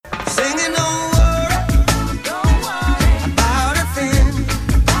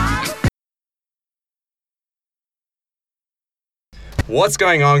What's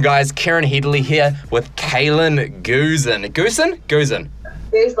going on, guys? Kieran Headley here with Kaylin Goosen. Goosen?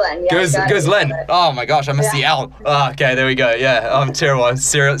 Gooslin, yeah. Gooslin. Oh my gosh, I missed the L. Oh, okay, there we go. Yeah, I'm terrible. I'm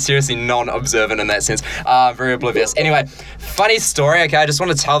seriously non-observant in that sense. Very oblivious. Anyway, funny story. Okay, I just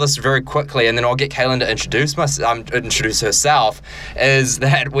want to tell this very quickly, and then I'll get Kaylin to introduce herself. Is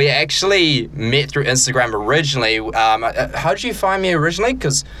that we actually met through Instagram originally. How did you find me originally?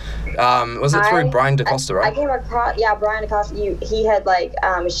 Because was it through Brian DaCosta, right? I came across, Brian DaCosta. He had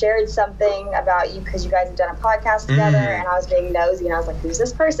shared something about you because you guys had done a podcast together, and I was being nosy, and I was like, who's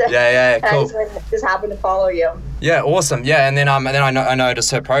this person? Yeah, cool. And I just happened to follow you. Yeah, awesome. Yeah, and then I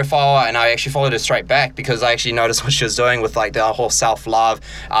noticed her profile, and I actually followed her straight back because I actually noticed what she was doing with like the whole self-love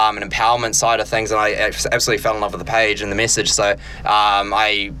and empowerment side of things, and I absolutely fell in love with the page and the message. So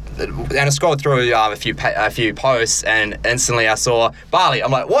I scrolled through a few posts, and instantly I saw Bali.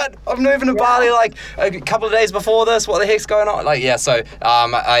 I'm like, what? I'm moving to Bali like a couple of days before this. What the heck's going on? So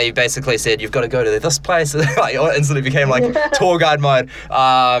I basically said, you've got to go to this place. Like, it instantly became like tour guide mode.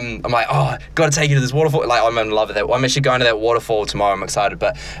 I'm like, got to take you to this waterfall. Like, I'm in love with that. I'm actually going to that waterfall tomorrow. I'm excited,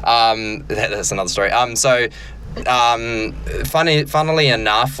 but that's another story. Funnily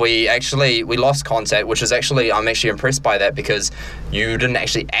enough, we lost contact, which is actually, I'm actually impressed by that because you didn't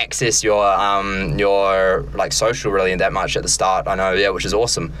actually access your like social really that much at the start. I know, which is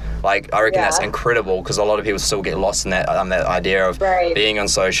awesome. Like, I reckon that's incredible because a lot of people still get lost in that idea of being on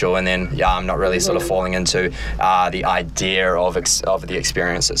social, and then I'm not really sort of falling into the idea of the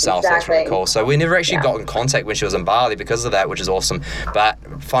experience itself. Exactly. So that's really cool. So we never actually got in contact when she was in Bali because of that, which is awesome. But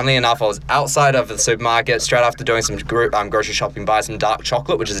funnily enough, I was outside of the supermarket straight after doing some grocery shopping, buy some dark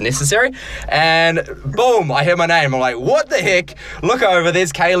chocolate, which is necessary, and boom, I hear my name. I'm like, what the heck? Look over,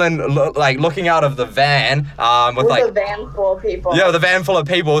 there's Kaylin looking out of the van with a van full of people. Yeah, with a van full of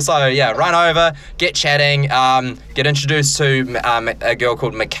people. So run over, get chatting, get introduced to a girl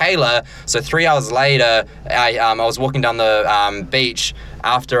called Michaela. So 3 hours later, I was walking down the beach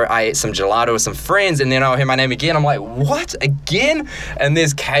after I ate some gelato with some friends, and then I hear my name again. I'm like, what, again? And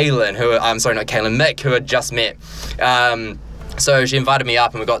there's Kaylin, Mick, who had just met. So she invited me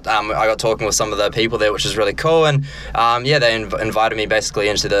up, and I got talking with some of the people there, which is really cool. And they invited me basically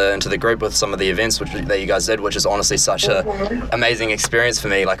into the group with some of the events that you guys did, which is honestly such a amazing experience for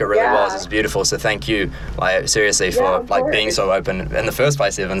me. Like, it really was. It's beautiful. So thank you, like, seriously, for being so open in the first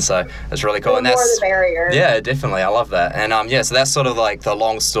place, even. So it's really cool. The more the merrier. Yeah, definitely. I love that. And so that's sort of like the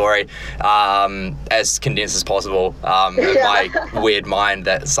long story, as condensed as possible. In my weird mind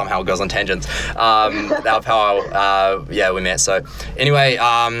that somehow goes on tangents. Of how we met. So anyway,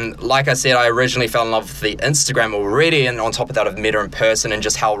 like I said, I originally fell in love with the Instagram already, and on top of that, I've met her in person and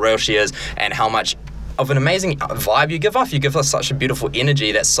just how real she is and how much of an amazing vibe you give off. You give us such a beautiful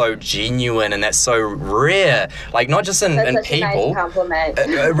energy that's so genuine and that's so rare. Like, not just in people. Nice compliment.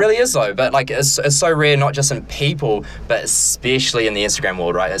 It really is though, but like it's so rare, not just in people, but especially in the Instagram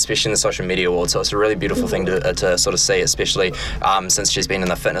world, right? Especially in the social media world. So it's a really beautiful thing to sort of see, especially since she's been in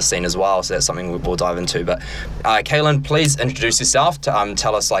the fitness scene as well. So that's something we'll dive into. But Kaylin, please introduce yourself.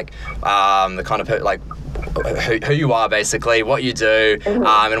 Tell us the kind of who you are, basically, what you do,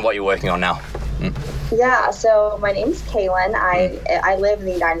 and what you're working on now. Yeah, so my name's Kaylin. I live in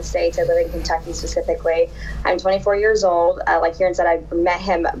the United States. I live in Kentucky specifically. I'm 24 years old. Like Kieran said, I met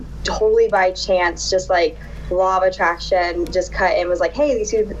him totally by chance, just like law of attraction, just cut and was like, hey,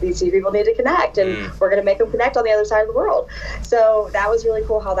 these two people need to connect, and we're going to make them connect on the other side of the world. So that was really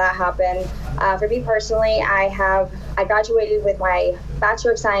cool how that happened. For me personally, I graduated with my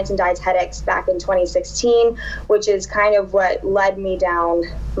Bachelor of Science in Dietetics back in 2016, which is kind of what led me down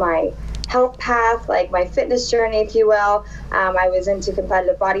my health path, like my fitness journey, if you will. I was into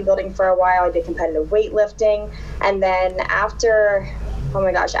competitive bodybuilding for a while. I did competitive weightlifting. And then after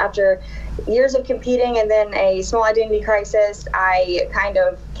years of competing and then a small identity crisis, I kind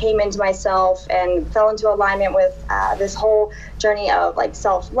of came into myself and fell into alignment with this whole journey of like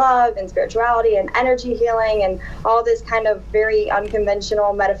self-love and spirituality and energy healing and all this kind of very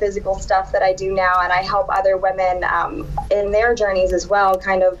unconventional metaphysical stuff that I do now. And I help other women in their journeys as well,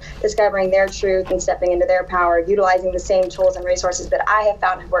 kind of discovering their truth and stepping into their power, utilizing the same tools and resources that I have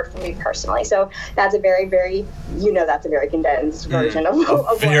found have worked for me personally. So that's a very, very, that's a very condensed version of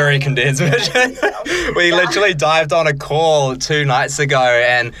very condensed version. We literally dived on a call 2 nights ago,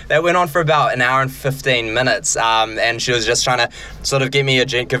 and and that went on for about an hour and 15 minutes. And she was just trying to sort of give me a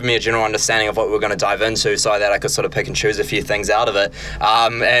general understanding of what we were going to dive into, so that I could sort of pick and choose a few things out of it.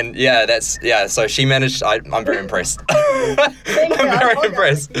 And so she managed. I'm very impressed. I'm very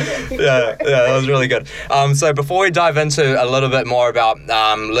impressed. Yeah, that was really good. So before we dive into a little bit more about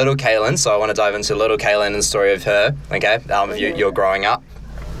little Kaylin, so I want to dive into little Kaylin and the story of her, okay, of you're growing up.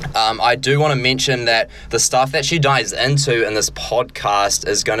 I do want to mention that the stuff that she dives into in this podcast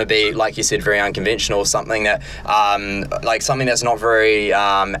is going to be, like you said, very unconventional, something that, something that's not very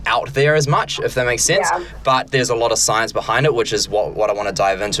out there as much, if that makes sense. Yeah. But there's a lot of science behind it, which is what I want to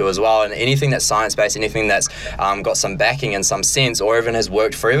dive into as well. And anything that's science-based, anything that's got some backing in some sense, or even has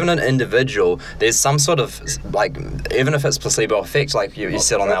worked for even an individual, there's some sort of, like, even if it's placebo effect, like you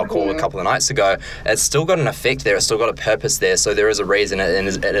said on our call a couple of nights ago, it's still got an effect there. It's still got a purpose there. So there is a reason, and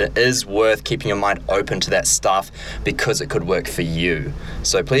it is worth keeping your mind open to that stuff, because it could work for you.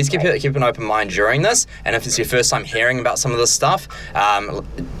 So please keep an open mind during this, and if it's your first time hearing about some of this stuff,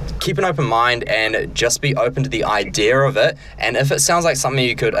 keep an open mind and just be open to the idea of it. And if it sounds like something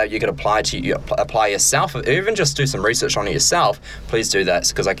you could apply yourself, or even just do some research on it yourself, please do that,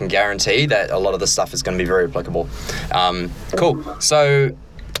 because I can guarantee that a lot of this stuff is going to be very applicable. Cool. So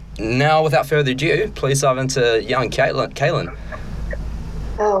now, without further ado, please dive into young Kaylin.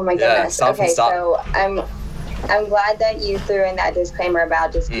 Oh my goodness. Start. So I'm glad that you threw in that disclaimer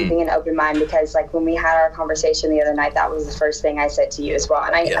about just keeping an open mind, because like when we had our conversation the other night, that was the first thing I said to you as well.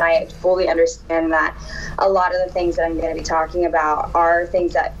 And I fully understand that a lot of the things that I'm going to be talking about are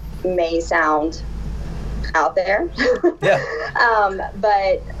things that may sound out there.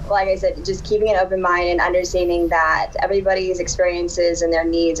 But like I said, just keeping an open mind and understanding that everybody's experiences and their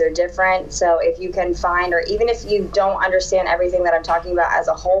needs are different. So if you can find, or even if you don't understand everything that I'm talking about as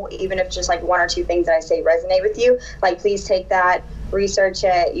a whole, even if just like one or two things that I say resonate with you, like please take that, research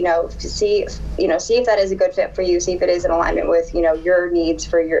it, see if that is a good fit for you, see if it is in alignment with, your needs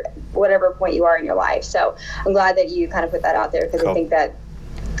for your whatever point you are in your life. So I'm glad that you kind of put that out there, because I think that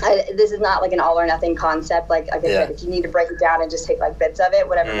this is not like an all or nothing concept. Like I said, if you need to break it down and just take like bits of it,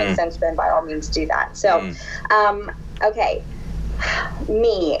 whatever makes sense, then by all means do that. So, okay.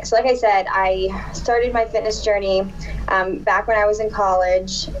 Me. So like I said, I started my fitness journey back when I was in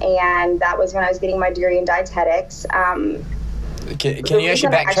college, and that was when I was getting my degree in dietetics. Can you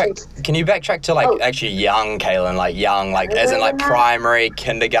actually backtrack? Can you backtrack to actually young Kaylin, as in like primary,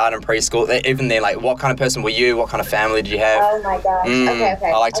 kindergarten, preschool? Even then, like what kind of person were you? What kind of family did you have? Oh my gosh.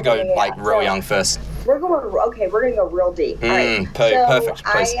 Okay. I like to go real young first. We're gonna go real deep. All right. Perfect.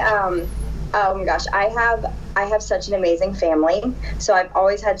 Please. Oh my gosh, I have such an amazing family. So I've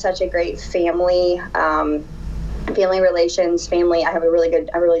always had such a great family. Family relations, I have a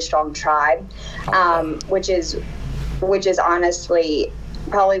really strong tribe, which is honestly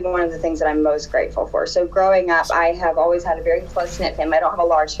probably one of the things that I'm most grateful for. So growing up, I have always had a very close-knit family. I don't have a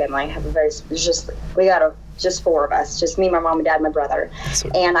large family. I have just four of us, just me, my mom and dad, my brother.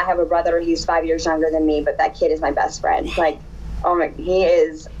 And I have a brother, he's 5 years younger than me, but that kid is my best friend. Like,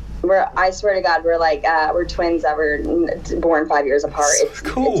 I swear to God, we're twins that were born 5 years apart. It's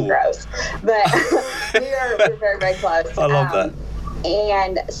cool. It's gross. But we're very, very close. I love that.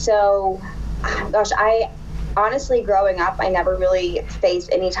 And so, gosh, honestly, growing up, I never really faced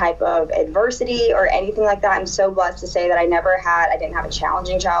any type of adversity or anything like that. I'm so blessed to say that I didn't have a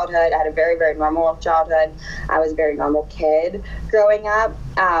challenging childhood. I had a very, very normal childhood. I was a very normal kid growing up.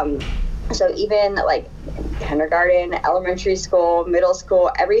 So even like kindergarten, elementary school, middle school,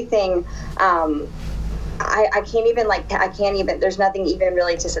 everything, I can't even, there's nothing even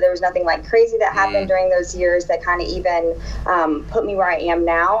really to say. There was nothing like crazy that happened during those years that kind of even put me where I am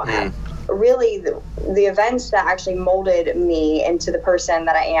now. Really, the events that actually molded me into the person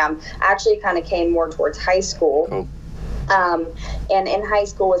that I am actually kind of came more towards high school. Cool. And in high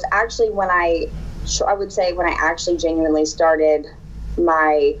school was actually when I would say when I actually genuinely started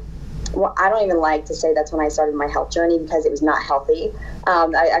I don't even like to say that's when I started my health journey, because it was not healthy.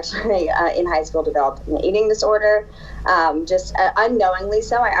 I actually, in high school, developed an eating disorder, just unknowingly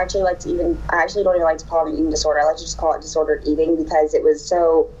so. I actually don't even like to call it an eating disorder. I like to just call it disordered eating, because it was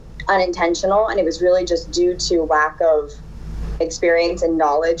so unintentional, and it was really just due to lack of experience and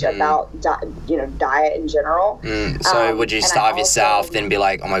knowledge about diet in general. So would you starve yourself, then be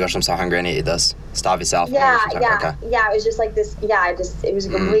like, oh my gosh, I'm so hungry, I need to eat this? Starve yourself? Yeah. It was just like this. Yeah, it was a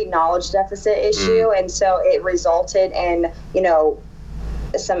complete knowledge deficit issue, and so it resulted in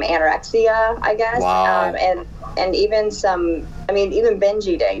some anorexia, I guess. Wow. And even even binge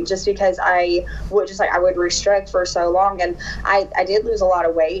eating, just because I would restrict for so long, and I did lose a lot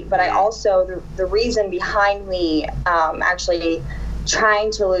of weight, but I also, the reason behind me actually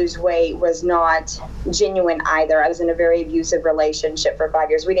trying to lose weight was not genuine either. I was in a very abusive relationship for 5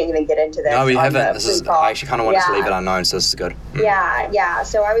 years. We didn't even get into this. No, we haven't. I actually kind of wanted to leave it unknown, so this is good. Yeah.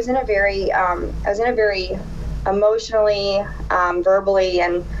 So I was in a very emotionally, verbally,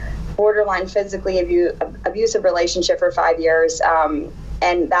 and borderline physically abusive relationship for 5 years.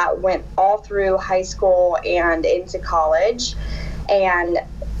 And that went all through high school and into college. And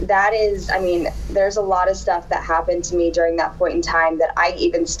that is, I mean, there's a lot of stuff that happened to me during that point in time that I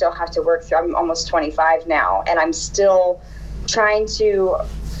even still have to work through. I'm almost 25 now, and I'm still trying to,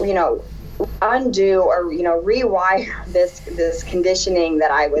 undo or, rewire this conditioning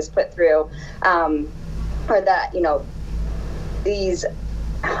that I was put through, or that, these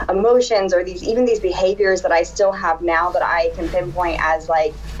emotions or these behaviors that I still have now that I can pinpoint as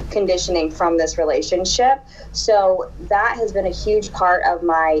like conditioning from this relationship. So that has been a huge part of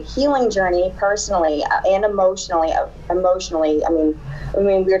my healing journey personally and emotionally. I mean,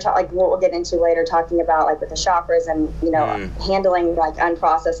 we were talking, like, what we'll get into later, talking about like with the chakras and, handling like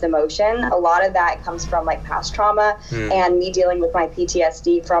unprocessed emotion. A lot of that comes from like past trauma and me dealing with my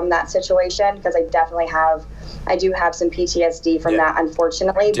PTSD from that situation, because I do have some PTSD from that,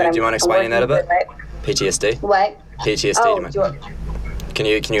 unfortunately. Do you mind explaining that a bit? PTSD? What? PTSD. Can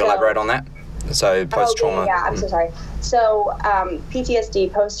you elaborate on that? So post-trauma. Yeah, I'm so sorry. So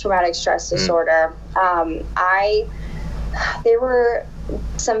PTSD, post-traumatic stress disorder. There were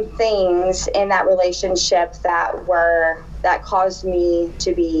some things in that relationship that caused me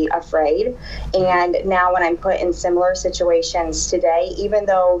to be afraid. And now when I'm put in similar situations today, even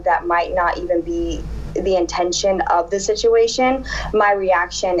though that might not even be the intention of the situation, my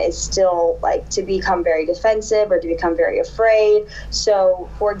reaction is still like to become very defensive or to become very afraid. So,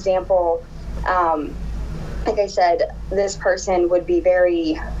 for example, like I said, this person would be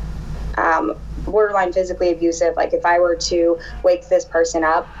very borderline physically abusive. Like if I were to wake this person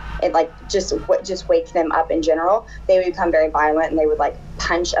up and like just wake them up in general, they would become very violent and they would like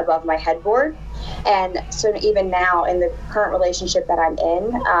punch above my headboard. And so even now in the current relationship that I'm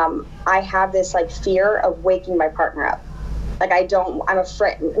in, I have this like fear of waking my partner up. Like I'm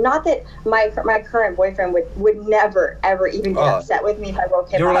afraid, not that my current boyfriend would never, ever even get upset with me if I woke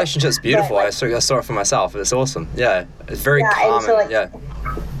him up. Your relationship's beautiful. I saw it for myself. It's awesome. Yeah. It's very common.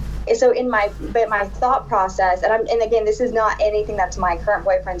 So in my thought process, and again, this is not anything that's my current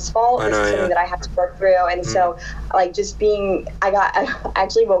boyfriend's fault. This is something that I have to work through. And so like I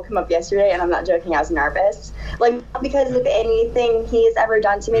actually woke him up yesterday, and I'm not joking, I was nervous. Like not because of anything he has ever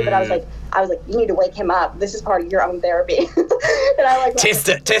done to me, but I was like, you need to wake him up. This is part of your own therapy. And I like test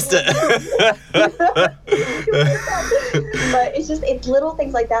it. But it's little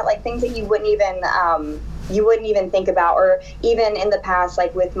things like that, like things that you wouldn't even think about. Or even in the past,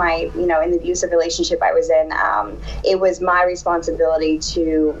 like with my, in the abusive relationship I was in, it was my responsibility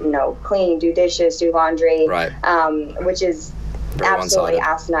to, clean, do dishes, do laundry, right. Which is very absolutely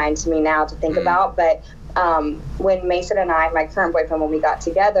one-sided. Asinine to me now to think about. But when Mason and I, my current boyfriend, when we got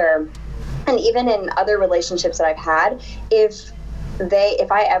together, and even in other relationships that I've had, if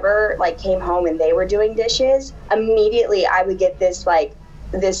I ever like came home and they were doing dishes, immediately I would get this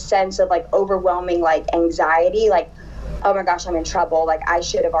sense of like overwhelming like anxiety, like, oh my gosh, I'm in trouble, like I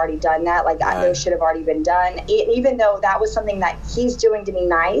should have already done that, like those should have already been done, even though that was something that he's doing to be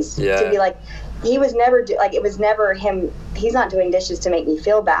nice, to be like, he was never it was never him, he's not doing dishes to make me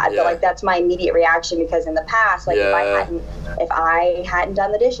feel bad, but like that's my immediate reaction, because in the past, like if I hadn't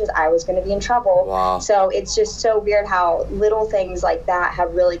done the dishes, I was going to be in trouble. Wow. So it's just so weird how little things like that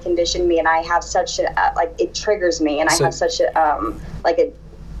have really conditioned me, and I have such it triggers me, and I have such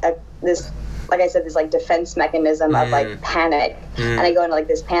this, like I said, this like defense mechanism of like panic, and I go into like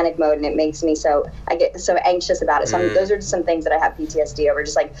this panic mode, and it makes me I get so anxious about it. So those are just some things that I have PTSD over,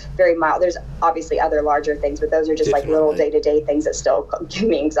 just like very mild. There's obviously other larger things, but those are just like little day-to-day things that still give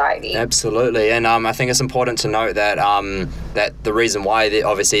me anxiety. Absolutely. And I think it's important to note that that the reason why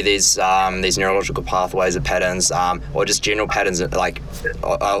obviously these neurological pathways or patterns, or just general patterns like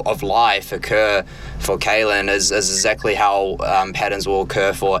of life occur for Kaylin is exactly how patterns will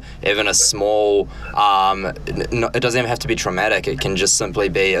occur for even a small, it doesn't even have to be traumatic. It can just simply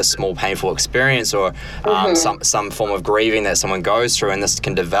be a small painful experience, or some form of grieving that someone goes through, and this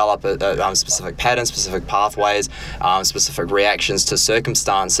can develop a specific patterns, specific pathways, specific reactions to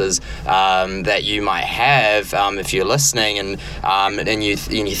circumstances that you might have if you're listening, and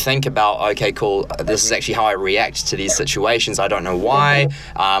you think about, okay, cool, this is actually how I react to these situations. I don't know why,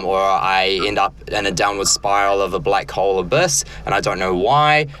 or I end up in a downward spiral of a black hole abyss, and I don't know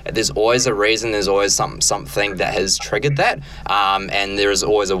why. There's always a reason. There's always something that has triggered that. and there is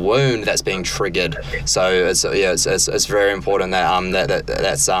always a wound that's being triggered. So it's very important that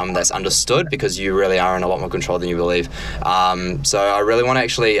that's understood, because you really are in a lot more control than you believe. So I really want to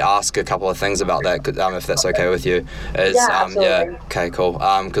actually ask a couple of things about that, if that's okay with you. Absolutely. Okay, cool.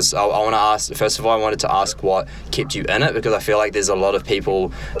 Because I want to ask, first of all, I wanted to ask what kept you in it, because I feel like there's a lot of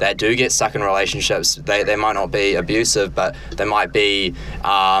people that do get stuck in relationships. They might not be abusive, but they might be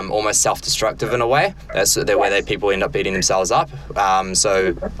almost self-destructive in a way. That's where people end up beating themselves up.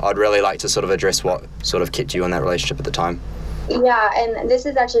 So I'd really like to sort of address what sort of kept you in that relationship at the time. Yeah, and this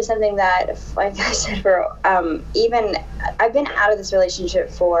is actually something that, like I said, even I've been out of this relationship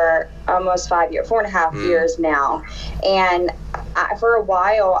for almost 5 years, 4.5 years now, and for a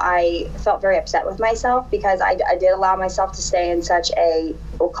while I felt very upset with myself, because I did allow myself to stay in such a,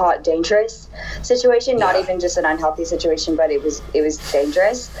 we'll call it dangerous situation, not even just an unhealthy situation, but it was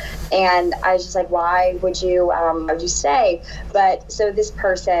dangerous, and I was just like, why would you stay? But so this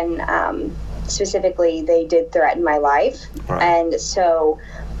person, specifically, they did threaten my life, right. And so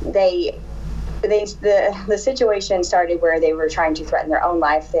the situation started where they were trying to threaten their own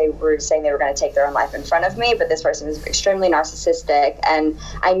life. They were saying they were going to take their own life in front of me, but this person was extremely narcissistic, and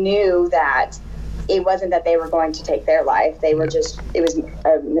I knew that it wasn't that they were going to take their life. They were it was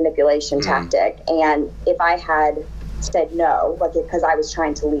a manipulation tactic, and if I had said no, because I was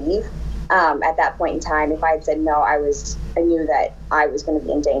trying to leave, at that point in time, if I had said no, I knew that I was going to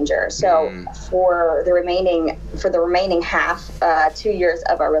be in danger. So for the remaining half, 2 years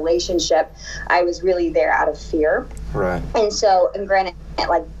of our relationship, I was really there out of fear. Right. And so, and granted,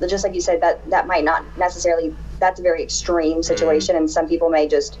 just like you said, that might not necessarily, that's a very extreme situation, and some people may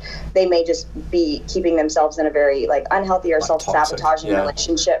just be keeping themselves in a very unhealthy or self-sabotaging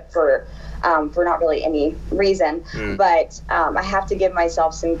relationship for not really any reason. But I have to give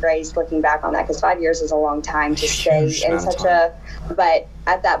myself some grace looking back on that, because 5 years is a long time to stay in such a, but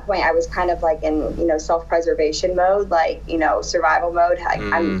at that point I was kind of in, self-preservation mode, survival mode.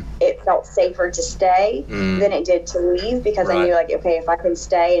 It felt safer to stay than it did to leave, because I knew okay, if I can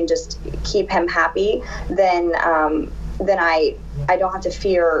stay and just keep him happy, then I don't have to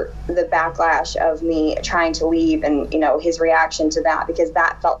fear the backlash of me trying to leave and, his reaction to that, because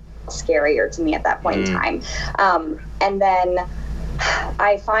that felt scarier to me at that point in time. And then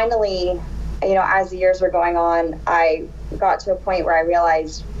I finally, as the years were going on, I got to a point where I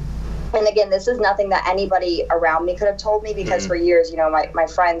realized, and again, this is nothing that anybody around me could have told me, because for years, my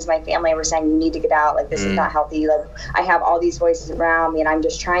friends, my family were saying, you need to get out, this is not healthy. I have all these voices around me, and I'm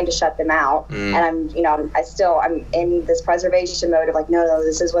just trying to shut them out. And I'm in this preservation mode of no,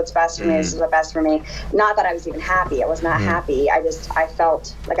 this is what's best for me. This is what's best for me. Not that I was even happy. I was not happy. I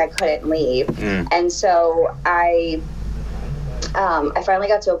felt like I couldn't leave. And so I finally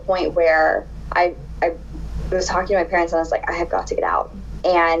got to a point where I was talking to my parents, and I was like, I have got to get out.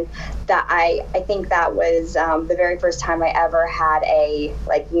 And that I think that was the very first time I ever had a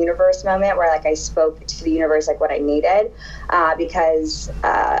universe moment where I spoke to the universe what I needed, because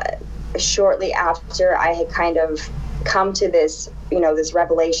shortly after I had kind of come to this this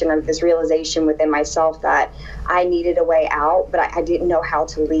revelation or this realization within myself that I needed a way out, but I didn't know how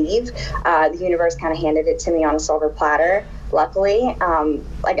to leave. The universe kind of handed it to me on a silver platter. Luckily,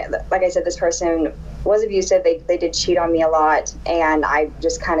 like I said, this person was abusive. They did cheat on me a lot, and I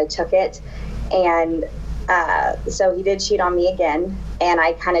just kind of took it. And so he did cheat on me again, and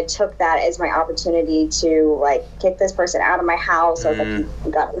I kind of took that as my opportunity to kick this person out of my house. I was like,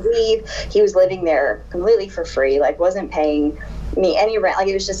 you got to leave. He was living there completely for free, wasn't paying me any rent.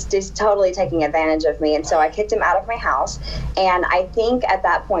 It was just totally taking advantage of me. And so I kicked him out of my house. And I think at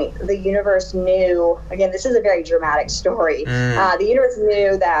that point, the universe knew, again, this is a very dramatic story. The universe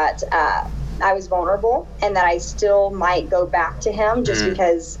knew that I was vulnerable and that I still might go back to him, just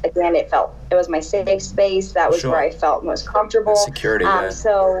because, again, it was my safe space. That was where I felt most comfortable. Security.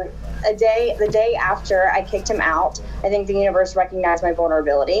 So the day after I kicked him out, I think the universe recognized my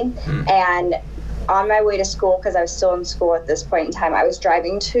vulnerability. And on my way to school, because I was still in school at this point in time, I was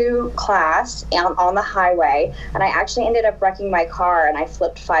driving to class on the highway, and I actually ended up wrecking my car, and I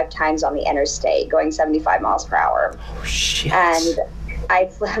flipped 5 times on the interstate going 75 miles per hour. Oh, shit. And I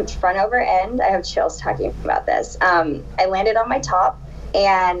flipped front over end. I have chills talking about this. I landed on my top,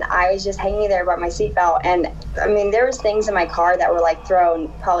 and I was just hanging there by my seatbelt. And I mean, there was things in my car that were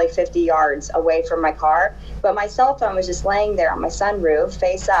thrown probably 50 yards away from my car, but my cell phone was just laying there on my sunroof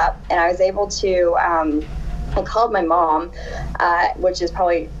face up, and I was able to I called my mom, which is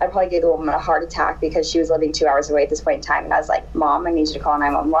I probably gave the woman a heart attack, because she was living 2 hours away at this point in time. And I was like, Mom, I need you to call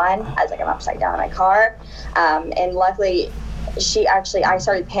 911. I was like, I'm upside down in my car. And luckily, I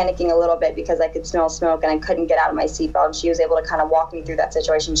started panicking a little bit because I could smell smoke and I couldn't get out of my seatbelt, and she was able to kind of walk me through that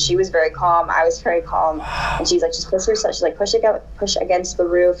situation. She was very calm. I was very calm. And she's like, just push yourself. She's like, push against the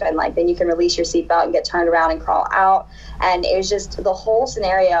roof, and like, then you can release your seatbelt and get turned around and crawl out. And it was just the whole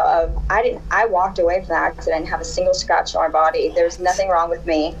scenario of, I walked away from the accident and have a single scratch on my body. There's nothing wrong with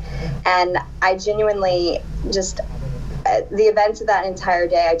me. And I genuinely just, the events of that entire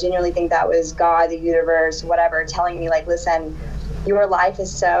day, I genuinely think that was God, the universe, whatever, telling me like, listen, your life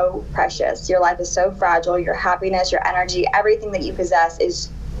is so precious. Your life is so fragile. Your happiness, your energy, everything that you possess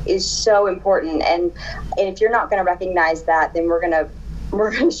is so important. And if you're not going to recognize that, then we're going to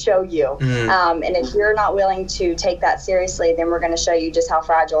show you. And if you're not willing to take that seriously, then we're going to show you just how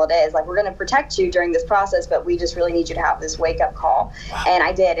fragile it is. Like, we're going to protect you during this process, but we just really need you to have this wake up call. Wow. And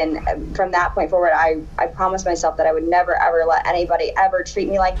I did. And from that point forward, I promised myself that I would never, ever let anybody ever treat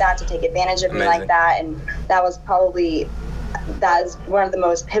me like that, to take advantage of me like that. And that is one of the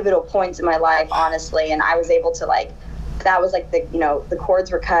most pivotal points in my life, honestly. And I was able to, like, that was like the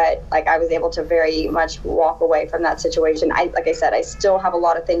cords were cut. Like, I was able to very much walk away from that situation. Like I said, I still have a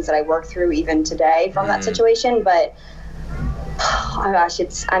lot of things that I work through even today from that situation, but oh my gosh,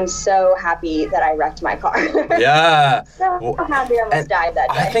 I'm so happy that I wrecked my car. Yeah. So happy I almost died that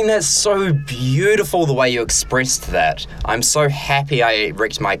day. I think that's so beautiful the way you expressed that. I'm so happy I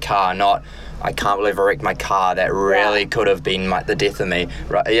wrecked my car, not I can't believe I wrecked my car. That really could have been the death of me.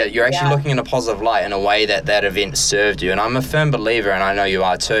 Right? Yeah, you're actually looking in a positive light in a way that event served you. And I'm a firm believer, and I know you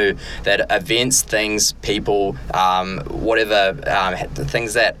are too, that events, things, people, things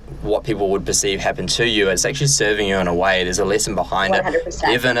that what people would perceive happen to you, it's actually serving you in a way. There's a lesson behind 100%. it.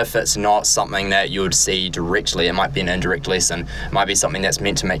 Even if it's not something that you would see directly, it might be an indirect lesson. It might be something that's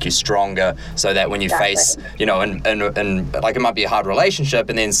meant to make you stronger, so that when you face, and like, it might be a hard relationship,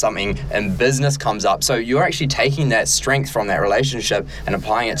 and then something in business comes up. So you're actually taking that strength from that relationship and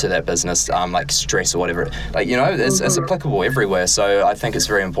applying it to that business, like stress or whatever. Like, it's applicable everywhere. So I think it's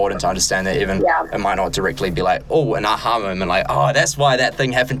very important to understand that even it might not directly be like, oh, an aha moment, like, oh, that's why that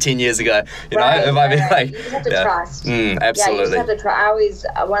thing happened 10 years ago. It might be like, you just have to trust. Absolutely. Yeah, you just have to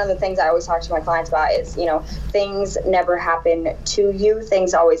trust. One of the things I always talk to my clients about is, things never happen to you.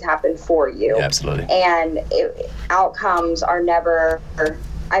 Things always happen for you. Yeah, absolutely. And outcomes are never,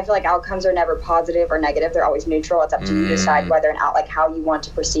 I feel like outcomes are never positive or negative. They're always neutral. It's up to you to decide whether and how you want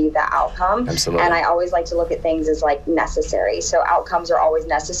to perceive that outcome. Absolutely. And I always like to look at things as like necessary. So outcomes are always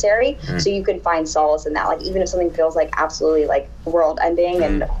necessary. So you can find solace in that. Like, even if something feels like absolutely like world ending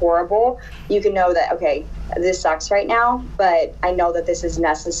and horrible, you can know that, okay, this sucks right now, but I know that this is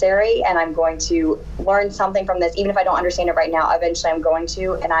necessary, and I'm going to learn something from this. Even if I don't understand it right now, eventually I'm going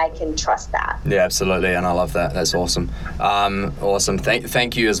to, and I can trust that. Yeah, absolutely. And I love that. That's awesome. Awesome.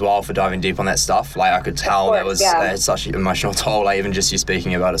 Thank you as well for diving deep on that stuff. Like, I could tell that was such an emotional toll, like, even just you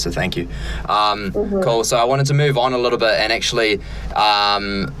speaking about it. So thank you. Cool. So I wanted to move on a little bit and actually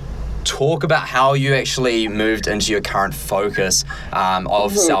talk about how you actually moved into your current focus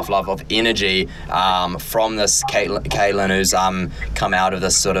of self-love, of energy, from this Caitlin who's come out of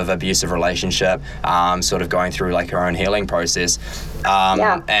this sort of abusive relationship, sort of going through like her own healing process,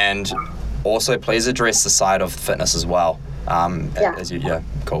 and also please address the side of fitness as well.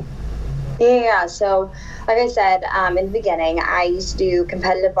 Cool. Yeah, so like I said, in the beginning, I used to do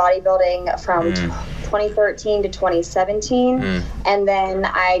competitive bodybuilding from 2013 to 2017, and then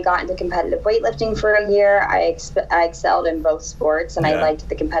I got into competitive weightlifting for a year. I excelled in both sports, and I liked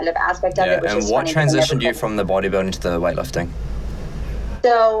the competitive aspect of it. Which and what transitioned you from the bodybuilding to the weightlifting?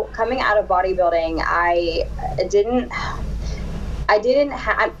 So coming out of bodybuilding, I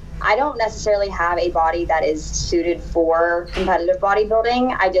don't necessarily have a body that is suited for competitive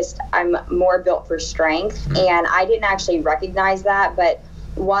bodybuilding. I'm more built for strength, and I didn't actually recognize that. But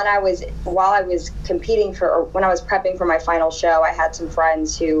while I was competing when I was prepping for my final show, I had some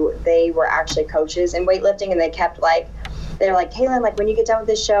friends who they were actually coaches in weightlifting, and they're like, Caitlin, like, when you get done with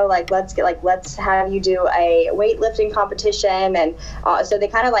this show, let's have you do a weightlifting competition. And so they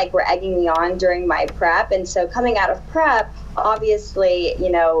kind of like were egging me on during my prep. And so coming out of prep, obviously,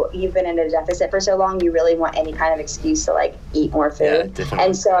 you've been in a deficit for so long, you really want any kind of excuse to like eat more food. Yeah,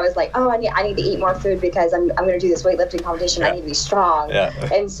 and so I was like, oh, I need to eat more food because I'm going to do this weightlifting competition. I need to be strong. Yeah.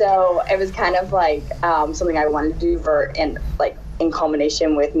 And so it was kind of like something I wanted to do in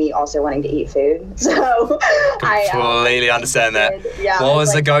combination with me also wanting to eat food. So I completely understand that. Yeah, what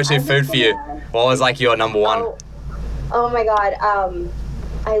was the go-to food for you? What was like your number one? Oh my God.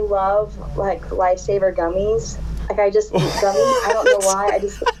 I love like Lifesaver gummies. Like, I just eat gummies. I don't know why.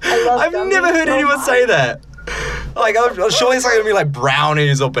 I love I've gummies never heard anyone say that. Like, surely it's not gonna be like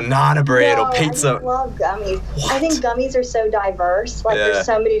brownies or banana bread or pizza. I love gummies. What? I think gummies are so diverse. Like, there's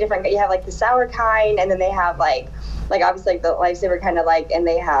so many different. You have like the sour kind, and then they have like obviously like the Lifesaver kind of like, and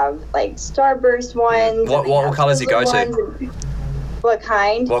they have like Starburst ones. What colors do you go to? What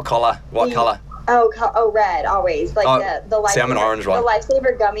kind? What color? What color? Oh, red, always. Like the Lifesaver, salmon orange one. The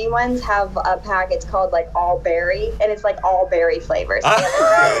Lifesaver gummy ones have a pack, it's called like all berry, and it's like all berry flavors. So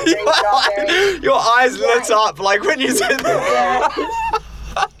your eyes lit up like when you said that.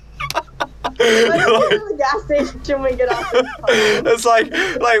 The gas station when we get off this phone. It's like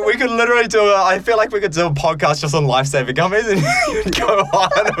we could literally do I feel like we could do a podcast just on Lifesaver gummies and you'd go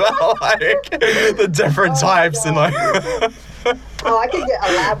on about like the different types and like I could get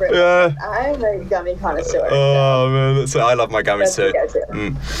elaborate. Yeah. I'm a gummy connoisseur. Oh man, I love my gummies too.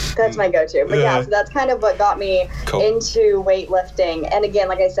 That's my go-to. But so that's kind of what got me into weightlifting. And again,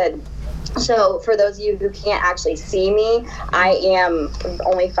 like I said, so for those of you who can't actually see me, I am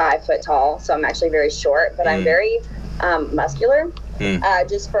only 5 foot tall, so I'm actually very short, but I'm very muscular.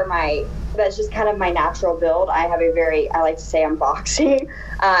 That's just kind of my natural build. I like to say I'm boxy.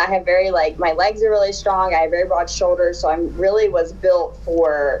 I have my legs are really strong. I have very broad shoulders, so I really was built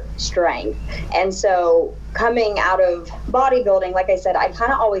for strength. And so coming out of bodybuilding, like I said, I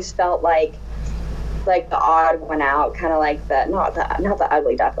kind of always felt like the odd one out, kind of like not the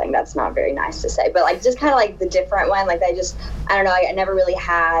ugly duckling. That's not very nice to say, but like just kind of like the different one. Like I don't know. I never really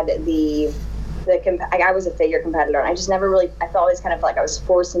had I was a figure competitor, and I just never really. I felt always kind of like I was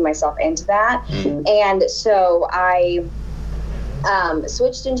forcing myself into that, and so I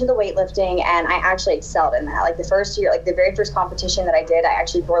switched into the weightlifting, and I actually excelled in that. Like the first year, like the very first competition that I did, I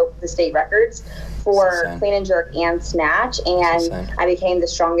actually broke the state records for clean and jerk and snatch, and I became the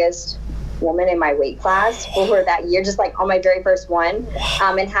strongest woman in my weight class for that year, just like on my very first one,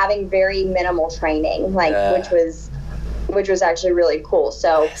 and having very minimal training, which was actually really cool.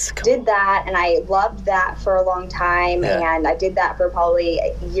 So did that, and I loved that for a long time, and I did that for probably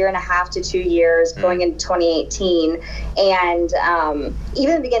a year and a half to 2 years, going into 2018, and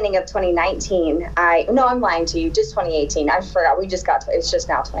even the beginning of 2019, I'm lying to you, just 2018. I forgot, it's just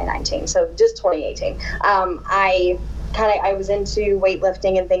now 2019, so just 2018. I was into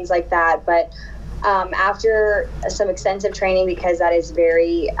weightlifting and things like that, but after some extensive training, because that is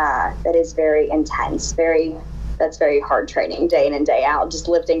very intense, that's very hard training, day in and day out, just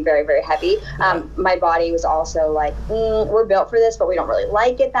lifting very, very heavy. My body was also like, we're built for this, but we don't really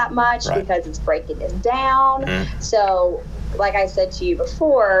like it that much because it's breaking us down. So like I said to you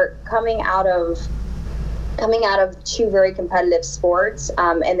before, coming out of 2 very competitive sports,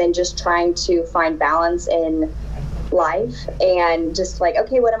 and then just trying to find balance in life, and just like,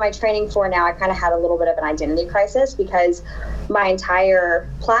 okay, what am I training for now? I kind of had a little bit of an identity crisis, because my entire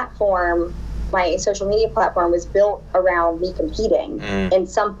platform, my social media platform, was built around me competing in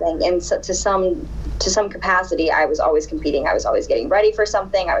something, and so to some capacity, I was always competing. I was always getting ready for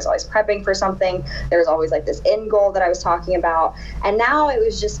something. I was always prepping for something. There was always like this end goal that I was talking about, and now it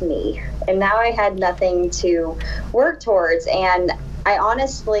was just me, and now I had nothing to work towards. And I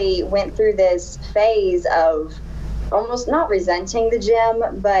honestly went through this phase of almost not resenting the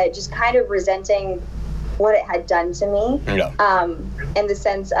gym, but just kind of resenting what it had done to me. In the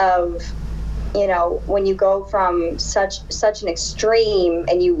sense of, when you go from such an extreme,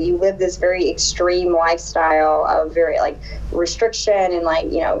 and you live this very extreme lifestyle of very like restriction and like,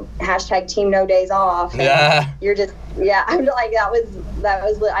 hashtag team no days off. You're just, I'm like, that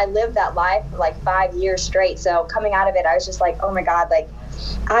was, I lived that life for like 5 years straight. So coming out of it, I was just like, oh my God, like,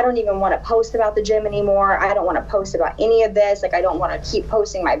 I don't even want to post about the gym anymore. I don't want to post about any of this. Like, I don't want to keep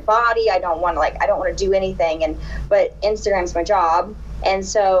posting my body. I don't want to do anything. But Instagram's my job. And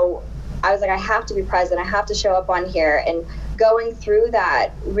so I was like, I have to be present. I have to show up on here. And going through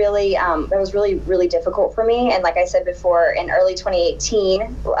that really, that was really, really difficult for me. And like I said before, in early 2018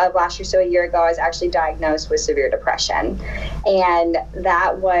 of last year, so a year ago, I was actually diagnosed with severe depression. And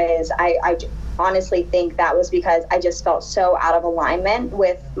that was, I honestly think that was because I just felt so out of alignment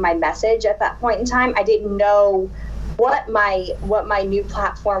with my message at that point in time. I didn't know what my new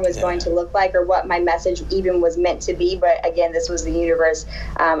platform was going to look like, or what my message even was meant to be. But again, this was the universe.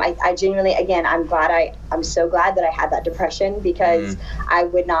 I genuinely, again, I'm so glad that I had that depression, because I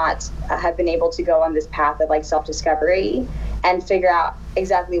would not have been able to go on this path of like self-discovery and figure out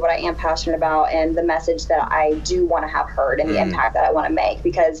exactly what I am passionate about and the message that I do want to have heard and the impact that I want to make,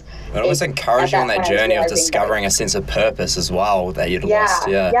 because it almost encouraged you on that journey of discovering a sense of purpose as well that you'd lost.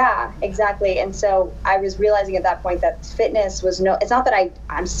 Yeah, exactly. And so I was realizing at that point that fitness was it's not that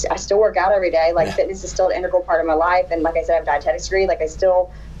I still work out every day. Like fitness is still an integral part of my life. And like I said, I have a dietetics degree. Like I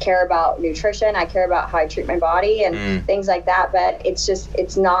still care about nutrition. I care about how I treat my body and things like that. But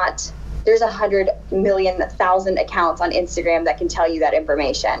it's not, there's 100,000,000 accounts on Instagram that can tell you that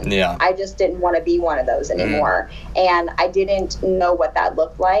information. Yeah. I just didn't want to be one of those anymore. And I didn't know what that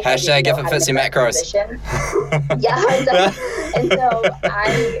looked like. Hashtag if it fits your macros. Yeah. And so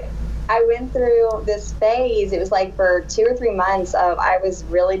I went through this phase. It was like for 2 or 3 months of, I was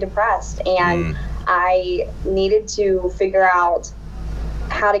really depressed, and I needed to figure out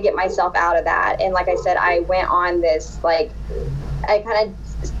how to get myself out of that. And like I said, I went on this, like,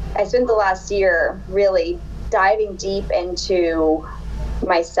 I spent the last year really diving deep into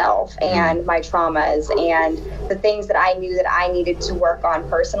myself and my traumas and the things that I knew that I needed to work on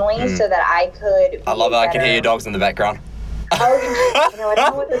personally so that I could. I love it. I can hear your dogs in the background.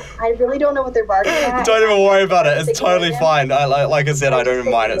 I really don't know what they're barking at. Don't even worry about it. It's totally fine. Like I said, I don't even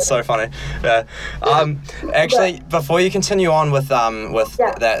mind. It's so funny. Yeah. Actually, before you continue on with that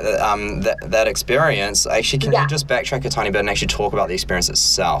experience, actually, can you just backtrack a tiny bit and actually talk about the experience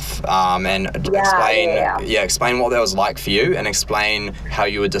itself, and explain what that was like for you, and explain how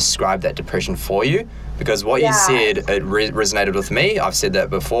you would describe that depression for you. Because what you said, it resonated with me. I've said that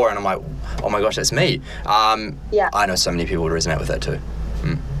before, and I'm like, oh my gosh, that's me. I know so many people would resonate with that too.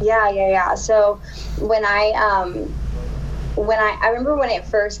 Yeah. So when I remember when it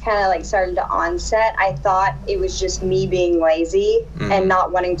first kind of like started to onset, I thought it was just me being lazy and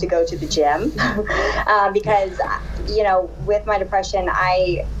not wanting to go to the gym. Because, with my depression,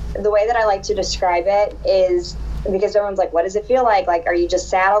 the way that I like to describe it is, because everyone's like, what does it feel like? Like, are you just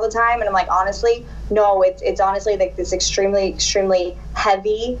sad all the time? And I'm like, honestly, no, it's honestly like this extremely, extremely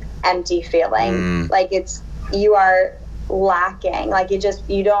heavy, empty feeling. Like you are lacking. Like you're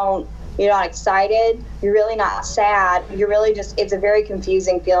not excited. You're really not sad. You're really it's a very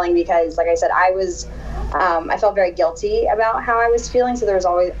confusing feeling, because like I said, I felt very guilty about how I was feeling. So there was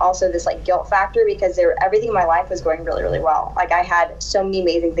always also this like guilt factor, because everything in my life was going really, really well. Like I had so many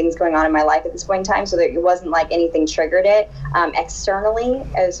amazing things going on in my life at this point in time. So that it wasn't like anything triggered it externally.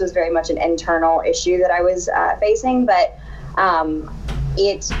 This was very much an internal issue that I was facing. But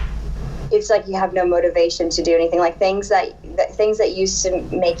it's like you have no motivation to do anything. Like things that used to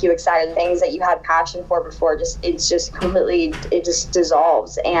make you excited, things that you had passion for before, it just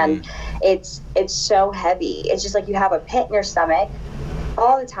dissolves, and it's so heavy. It's just like you have a pit in your stomach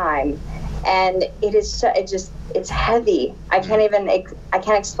all the time, and it's heavy. I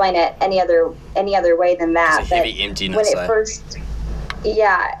can't explain it any other way than that. It's a heavy emptiness.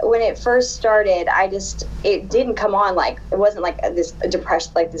 When it first started, it didn't come on like, it wasn't like this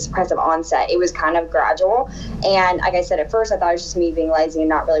depressive onset. It was kind of gradual. And like I said, at first I thought it was just me being lazy and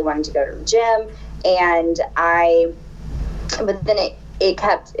not really wanting to go to the gym. But then it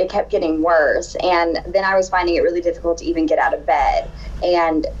kept getting worse. And then I was finding it really difficult to even get out of bed.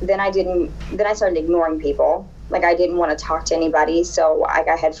 And then I started ignoring people. Like I didn't want to talk to anybody. So I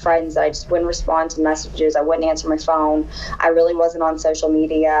had friends that I just wouldn't respond to messages. I wouldn't answer my phone. I really wasn't on social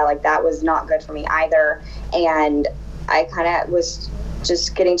media. Like that was not good for me either. And I kind of was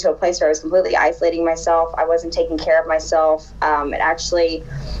just getting to a place where I was completely isolating myself. I wasn't taking care of myself.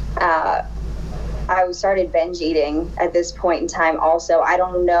 I started binge eating at this point in time also. I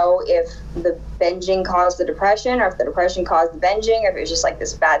don't know if the binging caused the depression, or if the depression caused the binging, or if it was just like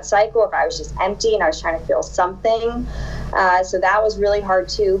this bad cycle, if I was just empty and I was trying to feel something. So that was really hard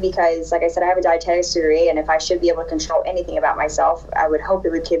too, because like I said, I have a dietetics degree, and if I should be able to control anything about myself, I would hope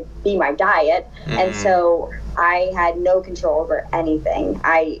it would be my diet. And so I had no control over anything.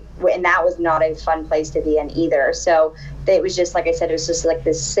 And that was not a fun place to be in either. So it was just, like I said, it was just like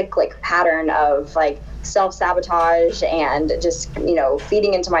this cyclic pattern of like self-sabotage and just,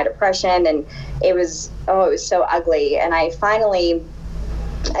 feeding into my depression. And it was so ugly. And I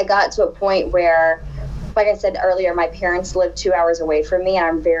got to a point where, like I said earlier, my parents live 2 hours away from me, and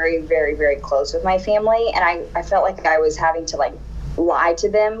I'm very, very, very close with my family. And I felt like I was having to like lie to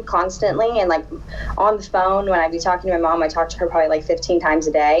them constantly. And like on the phone, when I'd be talking to my mom, I talked to her probably like 15 times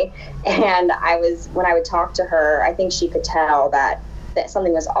a day. And when I would talk to her, I think she could tell that that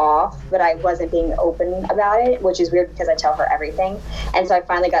something was off, but I wasn't being open about it, which is weird because I tell her everything. And so I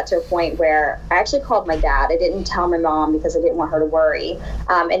finally got to a point where I actually called my dad. I didn't tell my mom because I didn't want her to worry.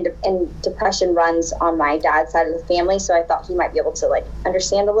 And depression runs on my dad's side of the family, so I thought he might be able to like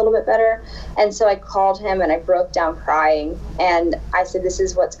understand a little bit better. And so I called him and I broke down crying, and I said, this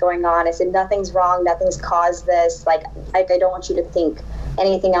is what's going on. I said, nothing's wrong, nothing's caused this. Like I don't want you to think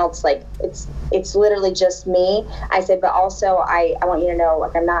anything else. Like it's literally just me. I said, but also I want you to know,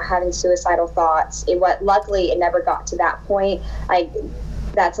 like, I'm not having suicidal thoughts. Luckily it never got to that point. Like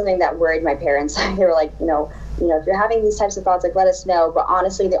that's something that worried my parents. They were like, if you're having these types of thoughts, like, let us know. But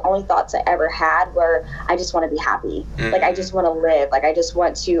honestly, the only thoughts I ever had were, I just want to be happy. Mm-hmm. Like, I just want to live. Like, I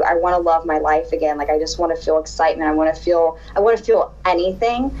want to love my life again. Like, I just want to feel excitement. I want to feel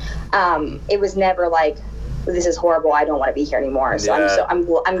anything. It was never like, this is horrible, I don't want to be here anymore. So yeah.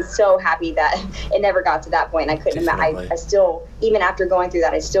 I'm so happy that it never got to that point. And I couldn't imagine. I still, even after going through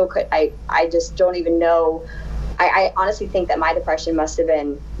that, I still could. I just don't even know. I honestly think that my depression must have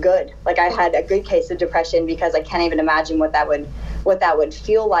been good. Like I had a good case of depression, because I can't even imagine what that would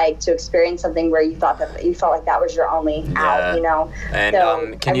feel like to experience something where you felt like that was your only out, And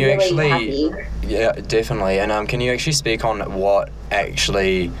so can you really actually, yeah, definitely. And can you actually speak on what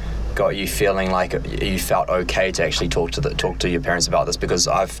actually got you feeling like you felt okay to actually talk to your parents about this? Because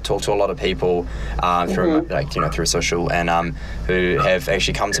I've talked to a lot of people through through social and who have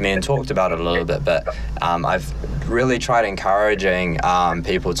actually come to me and talked about it a little bit, but I've really tried encouraging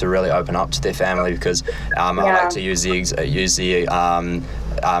people to really open up to their family, because I like to use the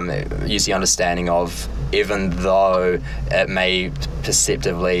understanding of, even though it may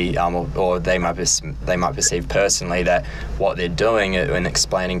perceptively or they might perceive personally that what they're doing and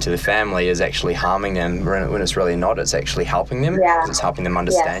explaining to the family is actually harming them, when it's really not. It's actually helping them, because it's helping them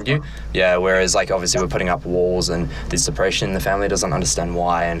understand you. Yeah, whereas like obviously we're putting up walls and there's depression, the family doesn't understand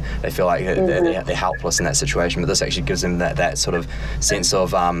why, and they feel like they're helpless in that situation. But this actually gives them that sort of sense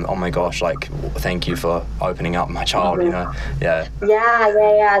of oh my gosh, like, thank you for opening up my child, Yeah.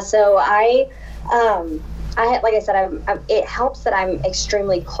 So like I said, it helps that I'm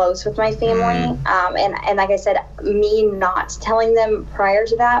extremely close with my family. And like I said, me not telling them prior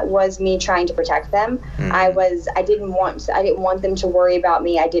to that was me trying to protect them. I didn't want them to worry about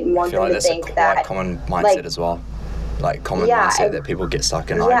me. I didn't want them to think that. That's a common mindset as well. Like common mindset that people get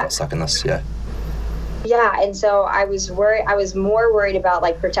stuck in. I got stuck in this. Yeah, and so I was more worried about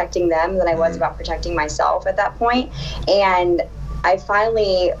like protecting them than I was about protecting myself at that point. And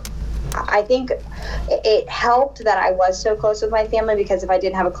I think it helped that I was so close with my family, because if I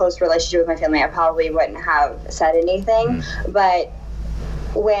didn't have a close relationship with my family, I probably wouldn't have said anything. But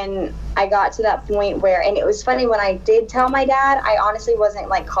when I got to that point where, and it was funny, when I did tell my dad, I honestly wasn't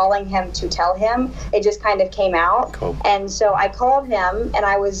like calling him to tell him. It just kind of came out. Cool. And so I called him and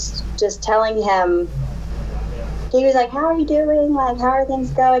I was just telling him. He was like, how are you doing? Like, how are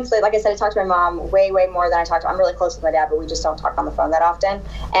things going? So, like I said, I talked to my mom way, way more than I talked to. I'm really close with my dad, but we just don't talk on the phone that often.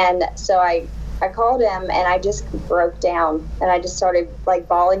 And so I called him and I just broke down and I just started like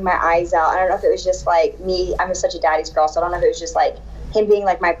bawling my eyes out. I don't know if it was just like me. I'm such a daddy's girl, so I don't know if it was just like him being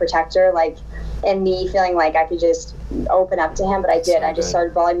like my protector, like, and me feeling like I could just open up to him, but I did. I just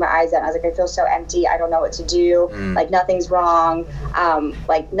started bawling my eyes out. And I was like, I feel so empty. I don't know what to do. Like nothing's wrong.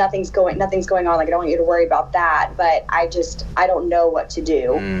 Like nothing's going on. Like I don't want you to worry about that. But I don't know what to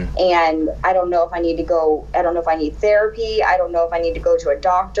do. And I don't know if I need to go. I don't know if I need therapy. I don't know if I need to go to a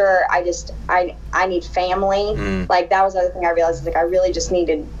doctor. I need family. Like that was the other thing I realized, is like I really just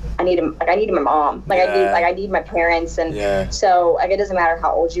needed my mom. Like I need my parents. And so like it doesn't matter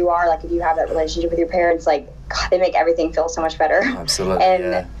how old you are. Like if you have that relationship with your parents, like God, they make everything feel so much better. Absolutely.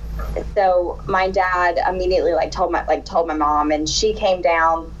 And so my dad immediately told my mom, and she came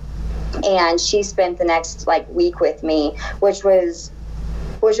down and she spent the next week with me, which was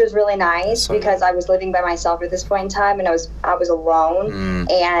really nice, because I was living by myself at this point in time, and I was alone.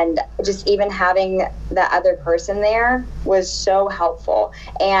 And just even having the other person there was so helpful.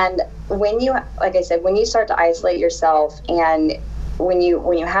 And when you, like I said, when you start to isolate yourself, and when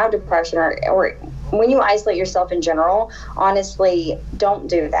you have depression or when you isolate yourself in general, honestly, don't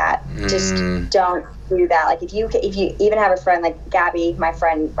do that. Just don't do that. Like if you even have a friend like Gabby, my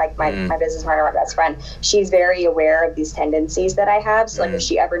friend, like my business partner, my best friend, she's very aware of these tendencies that I have. So like if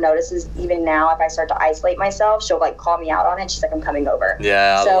she ever notices, even now, if I start to isolate myself, she'll call me out on it. She's like, I'm coming over.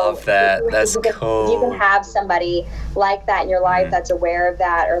 Yeah, I love that. That's cool. You can have somebody like that in your life that's aware of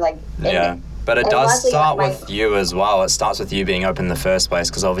that, or But it does start with you as well. It starts with you being open in the first place,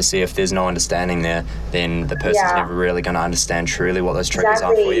 because obviously if there's no understanding there, then the person's never really going to understand truly what those triggers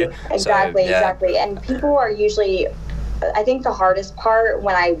are for you. Exactly. And people are usually I think the hardest part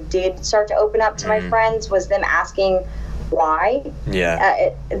when I did start to open up to my friends was them asking why.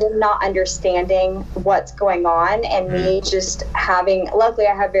 Them not understanding what's going on, and me just having, luckily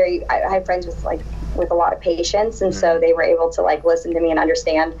I have friends with a lot of patience, and so they were able to like listen to me and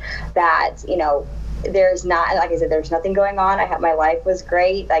understand that, you know, there's not, like I said, there's nothing going on. My life was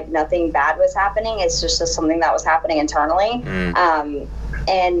great, like nothing bad was happening. It's just something that was happening internally.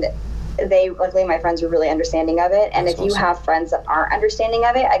 And luckily my friends were really understanding of it. And if you have friends that aren't understanding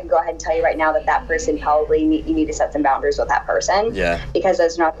of it, I can go ahead and tell you right now that person probably you need to set some boundaries with that person. Because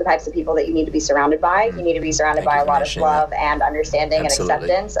those are not the types of people that you need to be surrounded by. You need to be surrounded by a lot of love and understanding and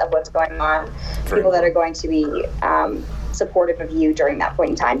acceptance of what's going on. People that are going to be supportive of you during that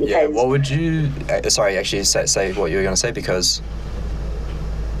point in time. Because what would you say what you were going to say, because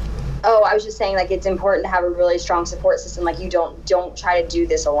I was just saying, like, it's important to have a really strong support system. Like, you don't try to do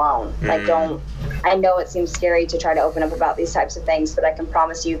this alone. Like, I know it seems scary to try to open up about these types of things, but I can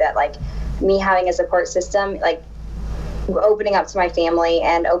promise you that, like, me having a support system, like, opening up to my family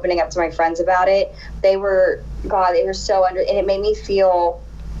and opening up to my friends about it, they were so and it made me feel,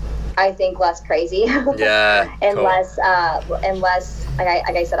 I think, less crazy. and cool. less,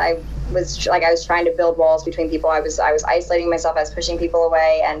 like I said, I was trying to build walls between people. I was isolating myself. I was pushing people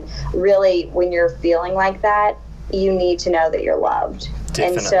away. And really, when you're feeling like that, you need to know that you're loved.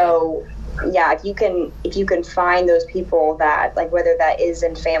 Definitely. And so, if you can find those people that, like, whether that is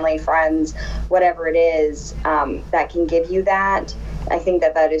in family, friends, whatever it is, that can give you that, I think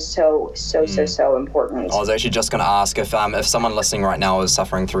that is so important. I was actually just going to ask if someone listening right now is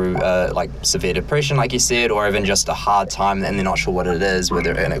suffering through like severe depression, like you said, or even just a hard time and they're not sure what it is,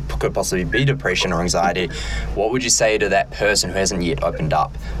 and it could possibly be depression or anxiety, what would you say to that person who hasn't yet opened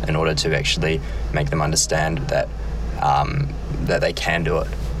up in order to actually make them understand that that they can do it?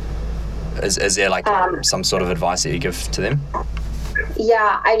 Is there like some sort of advice that you give to them?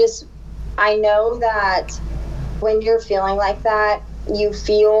 Yeah, I know that when you're feeling like that, you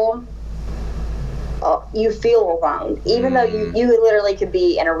feel alone, even though you literally could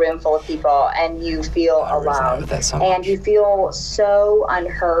be in a room full of people and you feel alone, and you feel so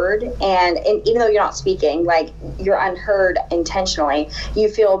unheard, and even though you're not speaking, like, you're unheard intentionally, you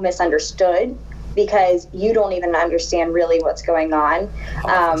feel misunderstood because you don't even understand really what's going on.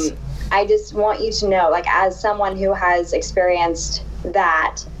 I just want you to know, like, as someone who has experienced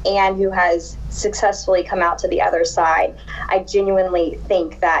that and who has successfully come out to the other side, I genuinely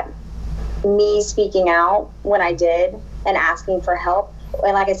think that me speaking out when I did and asking for help,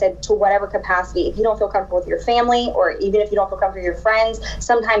 and like I said, to whatever capacity, if you don't feel comfortable with your family, or even if you don't feel comfortable with your friends,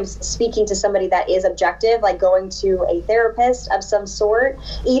 sometimes speaking to somebody that is objective, like going to a therapist of some sort,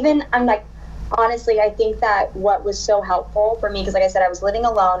 even, I'm like, honestly, I think that what was so helpful for me, because like I said, I was living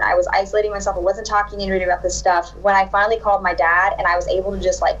alone, I was isolating myself, I wasn't talking to anybody about this stuff. When I finally called my dad and I was able to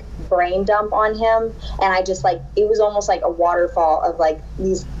just like brain dump on him, and I just like, it was almost like a waterfall of like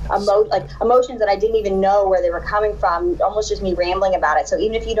these emotions that I didn't even know where they were coming from, almost just me rambling about it. So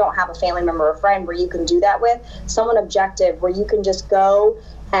even if you don't have a family member or friend where you can do that with, someone objective where you can just go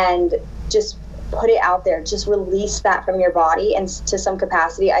and just put it out there, just release that from your body and to some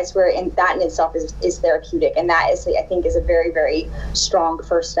capacity, I swear, and that in itself is therapeutic. And that is, I think, is a very, very strong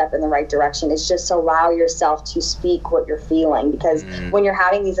first step in the right direction. Is just allow yourself to speak what you're feeling, because when you're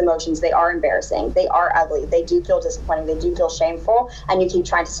having these emotions, they are embarrassing, they are ugly, they do feel disappointing, they do feel shameful, and you keep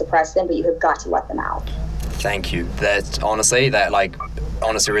trying to suppress them, but you have got to let them out. Thank you. That honestly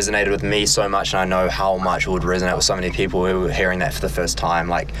resonated with me so much, and I know how much it would resonate with so many people who were hearing that for the first time.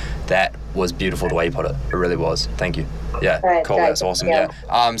 Like, that was beautiful the way you put it. It really was. Thank you. Yeah, right, cool. That's awesome. Yeah.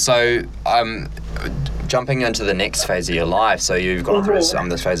 Jumping into the next phase of your life. So you've gone through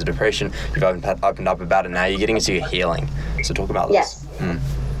this phase of depression. You've opened up about it. Now you're getting into your healing. So talk about this. Yes.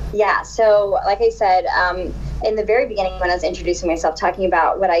 Yeah. So, like I said, in the very beginning when I was introducing myself, talking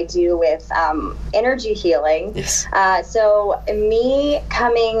about what I do with energy healing. Yes. So me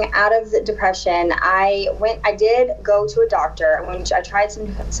coming out of the depression, I did go to a doctor. I tried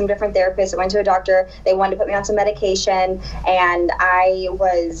some different therapists. I went to a doctor. They wanted to put me on some medication, and I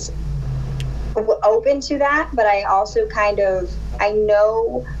was open to that, but I also I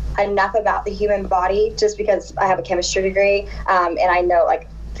know enough about the human body just because I have a chemistry degree, and I know, like,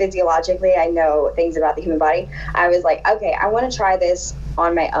 physiologically, I know things about the human body. I was like, okay, I want to try this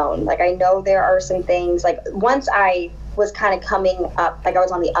on my own. Like, I know there are some things, like, once I was kind of coming up, like, I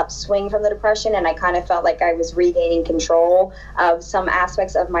was on the upswing from the depression, and I kind of felt like I was regaining control of some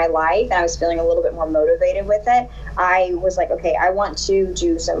aspects of my life, and I was feeling a little bit more motivated with it. I was like, okay, I want to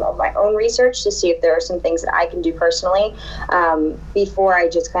do some of my own research to see if there are some things that I can do personally before I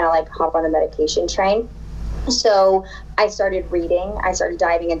just kind of like hop on the medication train. So I started reading. I started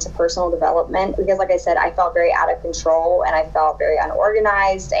diving into personal development because, like I said, I felt very out of control and I felt very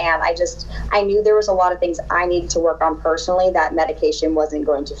unorganized. And I knew there was a lot of things I needed to work on personally that medication wasn't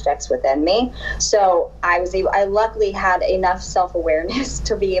going to fix within me. So I luckily had enough self-awareness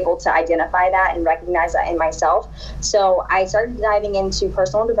to be able to identify that and recognize that in myself. So I started diving into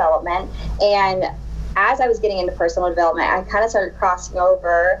personal development, and as I was getting into personal development, I kind of started crossing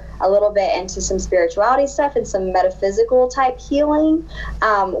over a little bit into some spirituality stuff and some metaphysical type healing,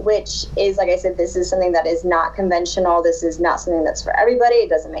 which is, like I said, this is something that is not conventional. This is not something that's for everybody. It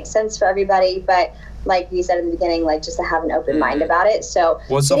doesn't make sense for everybody. But like we said in the beginning, like just to have an open mind about it. So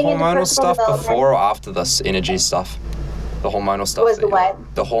was the hormonal stuff before or after this energy stuff? The hormonal stuff. Was the what?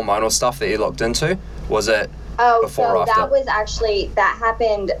 The hormonal stuff that you looked into, was it before or after? That was actually, that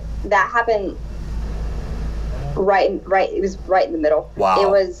happened right it was right in the middle. Wow. It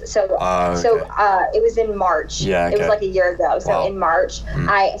was it was in March. Yeah, okay. It was like a year ago. So wow. In March,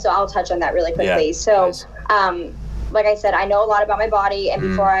 I'll touch on that really quickly. Yeah, so please. Like I said, I know a lot about my body, and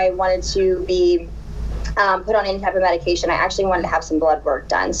before I wanted to be put on any type of medication, I actually wanted to have some blood work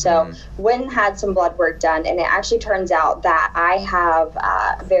done. So went and had some blood work done, and it actually turns out that I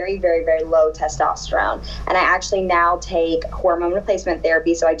have very, very, very low testosterone. And I actually now take hormone replacement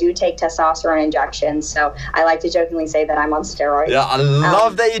therapy, so I do take testosterone injections. So I like to jokingly say that I'm on steroids. Yeah, I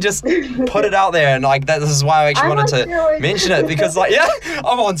love that you just put it out there, and like this is why I actually wanted to mention it, because like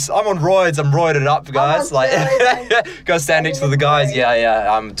I'm on roids, I'm roided up, guys. Like go stand next to the guys.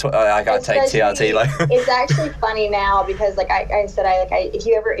 I gotta take TRT like. It's actually funny now because, like I said,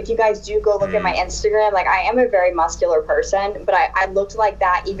 if you guys do go look at my Instagram, like I am a very muscular person, but I looked like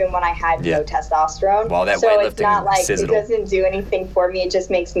that even when I had no testosterone. Well, that so weightlifting it's not like says it doesn't do anything for me. It just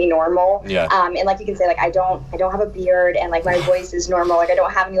makes me normal. Yeah. And like you can say, like I don't have a beard, and like my voice is normal. Like I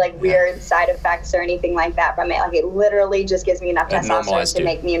don't have any like weird side effects or anything like that from it. Like it literally just gives me enough testosterone to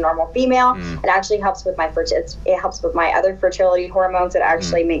make me a normal female. It actually helps with it helps with my other fertility hormones. It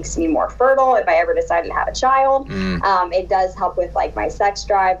actually makes me more fertile if I ever decided to have a child. It does help with like my sex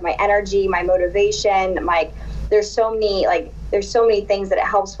drive, my energy, my motivation. Like there's so many things that it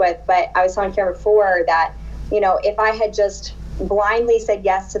helps with. But I was telling Karen before that, if I had just blindly said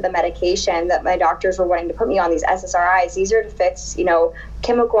yes to the medication that my doctors were wanting to put me on, these SSRIs, these are to fix,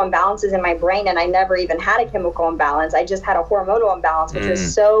 chemical imbalances in my brain, and I never even had a chemical imbalance. I just had a hormonal imbalance, which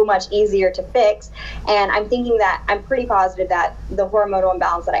was so much easier to fix. And I'm pretty positive that the hormonal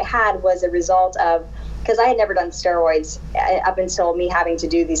imbalance that I had was a result of, because I had never done steroids up until me having to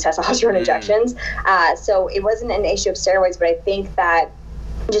do these testosterone injections. So it wasn't an issue of steroids, but I think that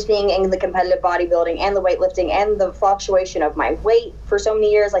just being in the competitive bodybuilding and the weightlifting and the fluctuation of my weight for so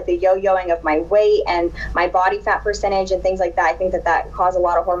many years, like the yo-yoing of my weight and my body fat percentage and things like that, I think that caused a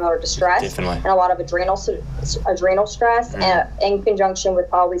lot of hormonal distress and a lot of adrenal stress, in conjunction with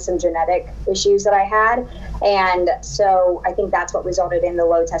probably some genetic issues that I had. And so I think that's what resulted in the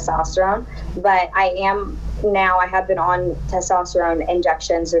low testosterone. But I have been on testosterone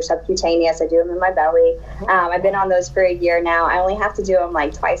injections. They're subcutaneous. I do them in my belly. I've been on those for a year now. I only have to do them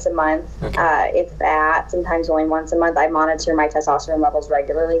like twice a month, if that, sometimes only once a month. I monitor my testosterone levels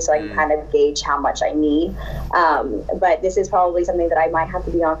regularly so I can kind of gauge how much I need. But this is probably something that I might have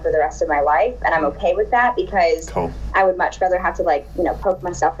to be on for the rest of my life, and I'm okay with that because I would much rather have to poke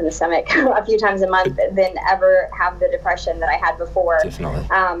myself in the stomach a few times a month than ever have the depression that I had before. Definitely.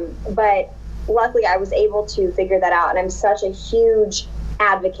 But luckily I was able to figure that out, and I'm such a huge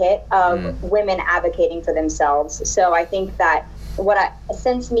advocate of women advocating for themselves. So I think that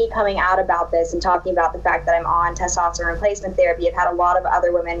since me coming out about this and talking about the fact that I'm on testosterone replacement therapy, I've had a lot of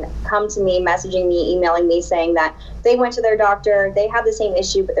other women come to me, messaging me, emailing me, saying that they went to their doctor, they have the same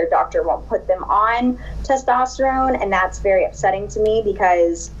issue, but their doctor won't put them on testosterone. And that's very upsetting to me,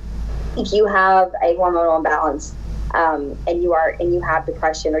 because if you have a hormonal imbalance, and you have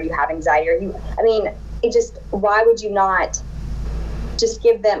depression or you have anxiety, why would you not just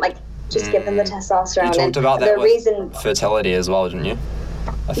give them give them the testosterone? You talked about that with fertility as well, didn't you?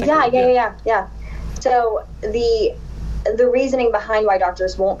 Yeah. So the reasoning behind why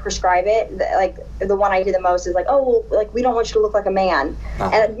doctors won't prescribe it, the one I hear the most is we don't want you to look like a man.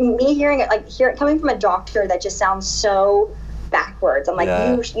 And me hearing it, coming from a doctor, that just sounds so backwards. I'm like,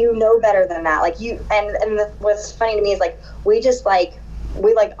 you know better than that. What's funny to me is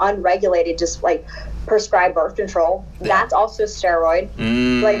we unregulated just prescribe birth control. That's also steroid.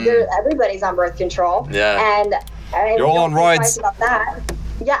 Everybody's on birth control. And you're all on roids. About that.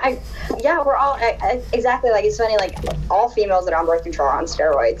 We're all exactly like, it's funny, like all females that are on birth control are on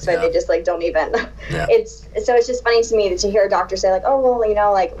steroids, so they just like don't even. It's just funny to me to hear a doctor say like, oh well, you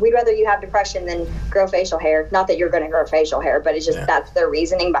know, like we'd rather you have depression than grow facial hair. Not that you're going to grow facial hair, but it's just that's their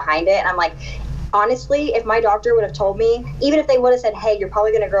reasoning behind it. And I'm like, honestly, if my doctor would have told me, even if they would have said, hey, you're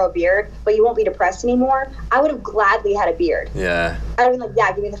probably going to grow a beard, but you won't be depressed anymore, I would have gladly had a beard. Yeah. I would have been like,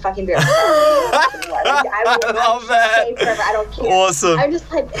 yeah, give me the fucking beard. I love that. Forever. I don't care. Awesome. I'm just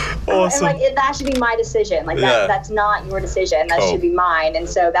like, awesome. And like, that should be my decision. Like, that's not your decision. That should be mine. And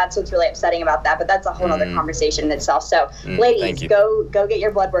so that's what's really upsetting about that. But that's a whole other conversation in itself. So, ladies, go get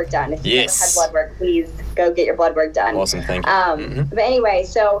your blood work done. If you've never had blood work, please go get your blood work done. Awesome. Thank you. But anyway,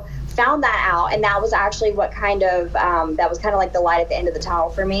 so found that out, and that was actually what kind of that was kind of like the light at the end of the tunnel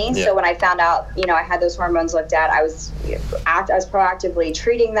for me. So when I found out, you know, I had those hormones looked at, I was proactively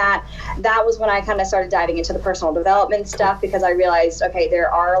treating that. That was when I kind of started diving into the personal development stuff, because I realized, okay,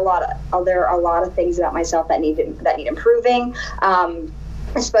 there are a lot of things about myself that need improving.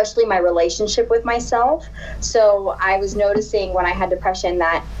 Especially my relationship with myself. So I was noticing when I had depression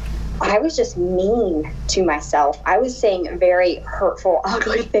that I was just mean to myself. I was saying very hurtful,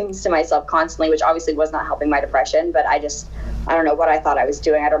 ugly things to myself constantly, which obviously was not helping my depression, but I don't know what I thought I was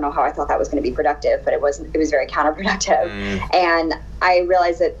doing. I don't know how I thought that was going to be productive, but it was very counterproductive. And I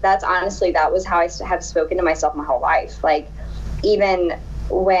realized that was how I have spoken to myself my whole life. Like, even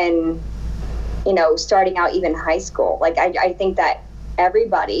when, you know, starting out, even high school, like I think that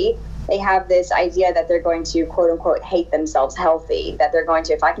everybody, they have this idea that they're going to, quote unquote, hate themselves healthy, that they're going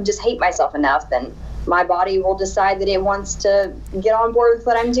to, if I can just hate myself enough, then my body will decide that it wants to get on board with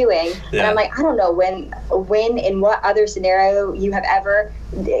what I'm doing. And I'm like, I don't know when in what other scenario you have ever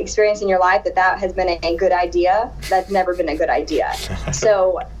experienced in your life that has been a good idea. That's never been a good idea.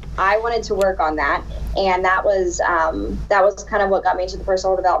 So I wanted to work on that, and that was kind of what got me into the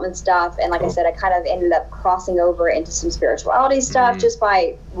personal development stuff. And like I said, I kind of ended up crossing over into some spirituality stuff just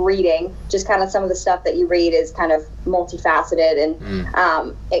by reading. Just kind of some of the stuff that you read is kind of multifaceted,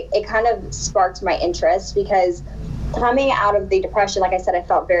 and it kind of sparked my interest, because coming out of the depression, like I said, I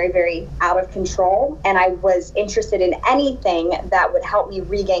felt very, very out of control, and I was interested in anything that would help me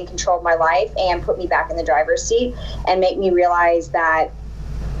regain control of my life and put me back in the driver's seat and make me realize that,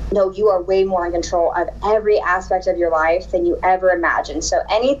 no, you are way more in control of every aspect of your life than you ever imagined. So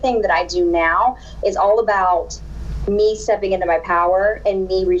anything that I do now is all about me stepping into my power and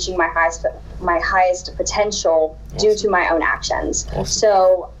me reaching my highest potential due to my own actions.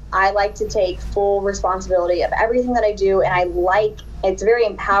 So I like to take full responsibility of everything that I do, and it's very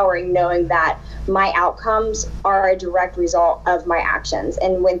empowering knowing that my outcomes are a direct result of my actions.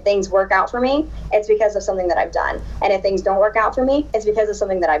 And when things work out for me, it's because of something that I've done. And if things don't work out for me, it's because of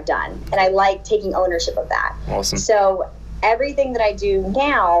something that I've done. And I like taking ownership of that. Awesome. So everything that I do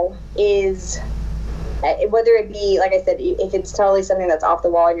now is, whether it be, like I said, if it's totally something that's off the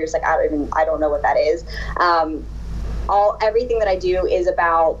wall and you're just like, I don't know what that is. Everything that I do is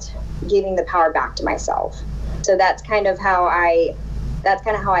about giving the power back to myself. So that's kind of how I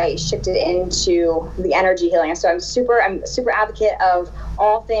shifted into the energy healing. So I'm super advocate of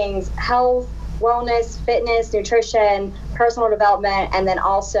all things health, wellness, fitness, nutrition, personal development, and then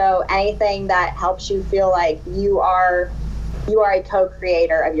also anything that helps you feel like you are a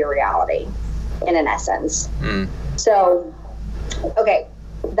co-creator of your reality, in an essence. So, okay,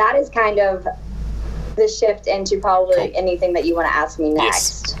 that is kind of the shift into probably anything that you want to ask me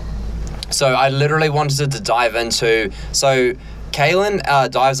next. Yes. So I literally wanted to dive into,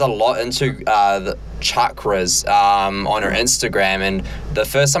 Kaylin dives a lot into the chakras on her Instagram, and the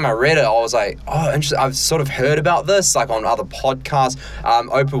first time I read it, I was like, oh, interesting. I've sort of heard about this like on other podcasts.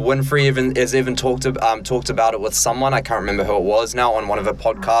 Oprah Winfrey has even talked about it with someone, I can't remember who it was now, on one of her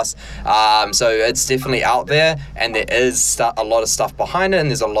podcasts. So it's definitely out there, and there is a lot of stuff behind it, and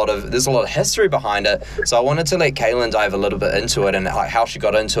there's a lot of history behind it. So I wanted to let Kaylin dive a little bit into it, and like how she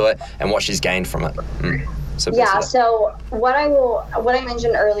got into it and what she's gained from it. So what I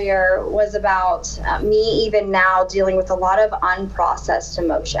mentioned earlier was about me even now dealing with a lot of unprocessed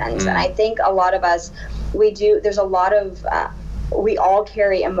emotions. And I think a lot of us, there's a lot of, we all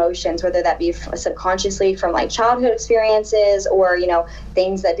carry emotions, whether that be subconsciously from like childhood experiences, or, you know,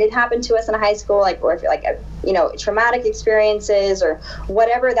 things that did happen to us in high school, or if like, traumatic experiences or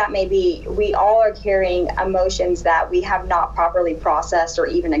whatever that may be. We all are carrying emotions that we have not properly processed or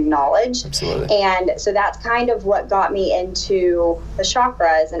even acknowledged. Absolutely. And so that's kind of what got me into the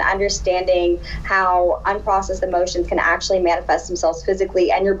chakras and understanding how unprocessed emotions can actually manifest themselves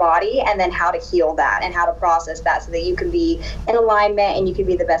physically in your body, and then how to heal that and how to process that so that you can be in alignment, and you can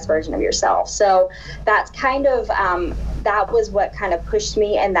be the best version of yourself. So that's kind of that was what kind of pushed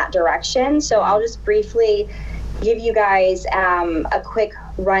me in that direction. So I'll just briefly give you guys a quick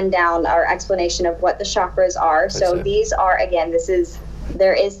rundown or explanation of what the chakras are. So these are, again,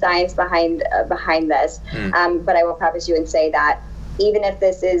 there is science behind this, but I will preface you and say that even if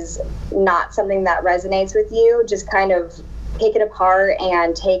this is not something that resonates with you, just kind of pick it apart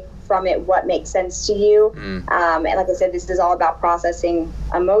and take from it what makes sense to you. And like I said, this is all about processing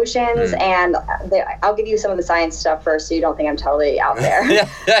emotions, and I'll give you some of the science stuff first so you don't think I'm totally out there.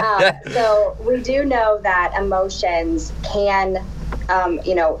 So we do know that emotions can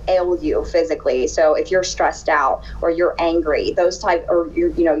ail you physically. So if you're stressed out or you're angry, or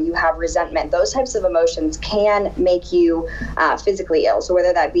you have resentment, those types of emotions can make you physically ill. So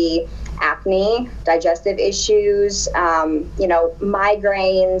whether that be acne, digestive issues,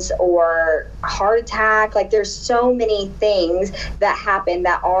 migraines, or heart attack, like there's so many things that happen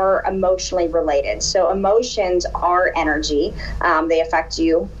that are emotionally related. So emotions are energy. They affect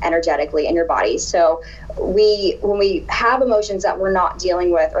you energetically in your body. So when we have emotions that we're not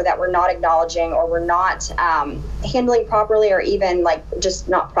dealing with, or that we're not acknowledging, or we're not handling properly, or even like just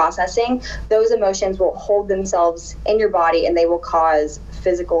not processing, those emotions will hold themselves in your body and they will cause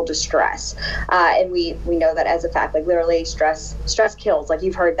physical distress. And we know that as a fact, like literally stress kills, like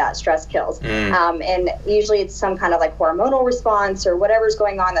you've heard that, stress kills. And usually it's some kind of like hormonal response or whatever's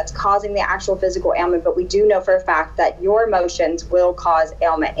going on that's causing the actual physical ailment. But we do know for a fact that your emotions will cause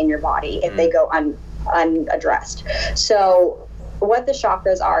ailment in your body if they go unaddressed. So what the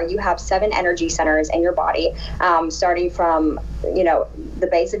chakras are, you have 7 energy centers in your body, starting from the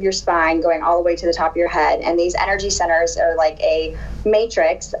base of your spine going all the way to the top of your head. And these energy centers are like a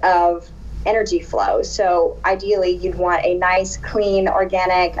matrix of energy flow. So ideally you'd want a nice, clean,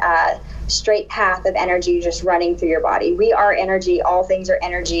 organic, straight path of energy just running through your body. We are energy. All things are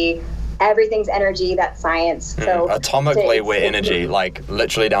energy. Everything's energy. That's science. So atomically, we're energy, like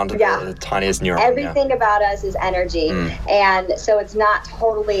literally down to the tiniest neuron. Everything about us is energy. And so it's not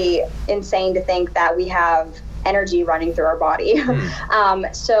totally insane to think that we have energy running through our body.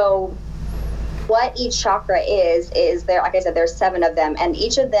 So what each chakra is there, like I said, there's 7 of them, and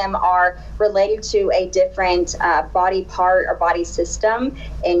each of them are related to a different body part or body system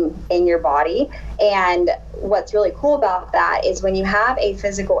in your body. And what's really cool about that is when you have a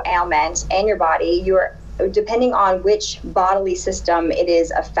physical ailment in your body, you're depending on which bodily system it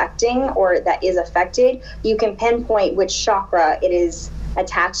is affecting or that is affected, you can pinpoint which chakra it is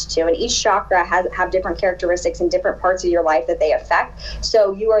attached to, and each chakra have different characteristics in different parts of your life that they affect.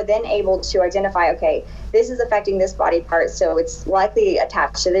 So you are then able to identify, okay, this is affecting this body part, so it's likely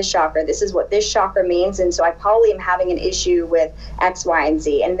attached to this chakra. This is what this chakra means, and so I probably am having an issue with X, Y, and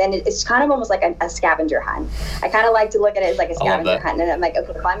Z. And then it's kind of almost like a scavenger hunt. I kind of like to look at it as like a scavenger hunt, and I'm like,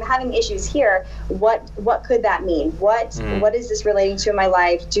 okay, if I'm having issues here, what could that mean? What is this relating to in my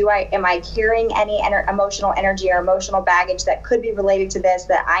life? Am I carrying any emotional energy or emotional baggage that could be related to this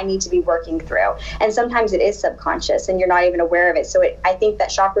that I need to be working through? And sometimes it is subconscious and you're not even aware of it. So I think that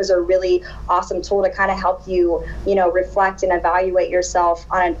chakras are a really awesome tool to kind of help you, reflect and evaluate yourself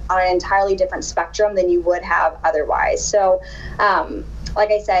on an entirely different spectrum than you would have otherwise. So, like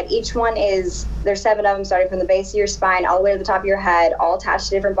I said, each one there's 7 of them, starting from the base of your spine all the way to the top of your head, all attached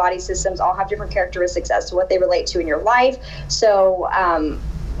to different body systems, all have different characteristics as to what they relate to in your life. So,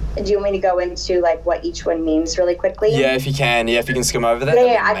 do you want me to go into like what each one means really quickly? Yeah, if you can. Yeah, if you can skim over that.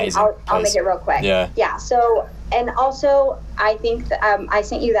 I'll make it real quick. Yeah. So, and also, I think I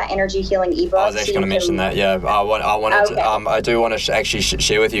sent you that energy healing ebook. I was actually going to mention that. Yeah, I do want to actually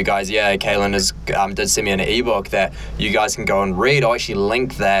share with you guys. Yeah, Kaylin did send me an ebook that you guys can go and read. I'll actually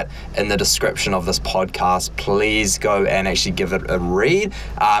link that in the description of this podcast. Please go and actually give it a read,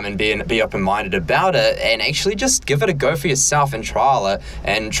 and be open-minded about it, and actually just give it a go for yourself and trial it,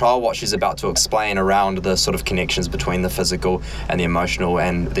 and trial what she's about to explain around the sort of connections between the physical and the emotional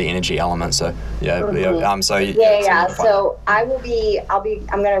and the energy element. So So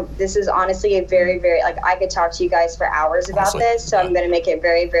this is honestly a very, very, like, I could talk to you guys for hours about this. So I'm going to make it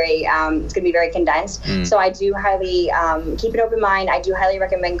very, very, it's going to be very condensed. So I do highly, keep an open mind. I do highly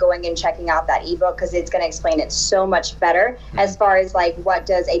recommend going and checking out that ebook because it's going to explain it so much better as far as like, what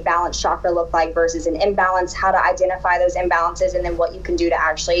does a balanced chakra look like versus an imbalance, how to identify those imbalances, and then what you can do to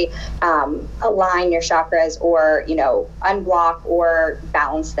actually align your chakras or, unblock or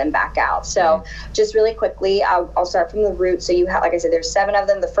balance them back out. So just really quickly, I'll start from the root. So you have, like I said, there's 7 of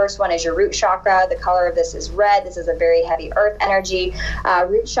them. The first one is your root chakra. The color of this is red. This is a very heavy earth energy.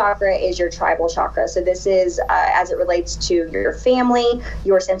 Root chakra is your tribal chakra. So this is as it relates to your family,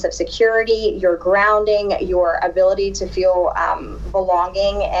 your sense of security, your grounding, your ability to feel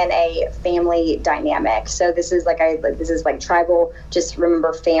belonging in a family dynamic. So this is like tribal. Just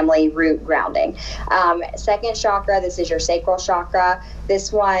remember family, root, grounding. Second chakra, this is your sacral chakra.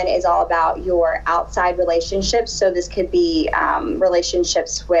 This one is all about your outside relationships. So this could be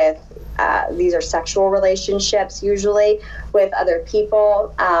relationships with, these are sexual relationships usually with other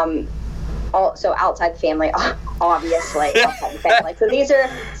people. Also outside family, obviously outside the family.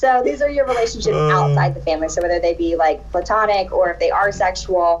 So these are your relationships outside the family. So whether they be like platonic or if they are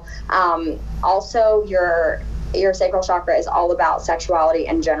sexual. Also your sacral chakra is all about sexuality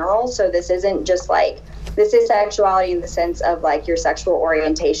in general. So this isn't just like, this is sexuality in the sense of like your sexual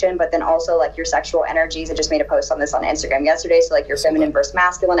orientation, but then also like your sexual energies. I just made a post on this on Instagram yesterday. So like your feminine versus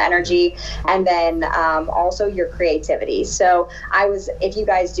masculine energy, and then also your creativity. So if you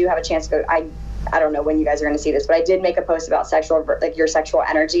guys do have a chance to go, I don't know when you guys are going to see this, but I did make a post about your sexual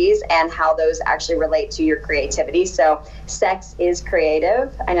energies and how those actually relate to your creativity. So sex is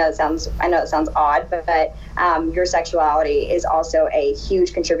creative. I know it sounds odd, but your sexuality is also a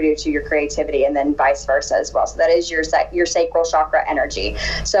huge contributor to your creativity, and then vice versa as well. So that is your sacral chakra energy.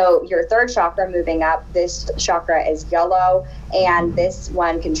 So your third chakra, moving up, this chakra is yellow, and this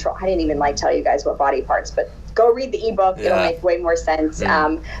one I didn't even tell you guys what body parts, but go read the ebook. Yeah. It'll make way more sense.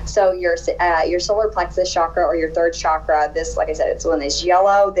 So your solar plexus chakra, or your third chakra, this, like I said, it's one is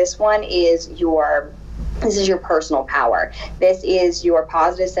yellow. This one is your personal power. This is your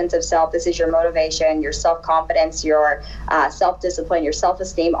positive sense of self. This is your motivation, your self-confidence, your self-discipline, your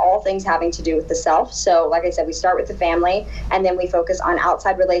self-esteem, all things having to do with the self. So like I said, we start with the family, and then we focus on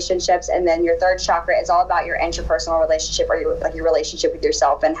outside relationships. And then your third chakra is all about your interpersonal relationship, or your relationship with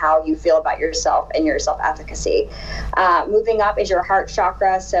yourself and how you feel about yourself and your self-efficacy. Moving up is your heart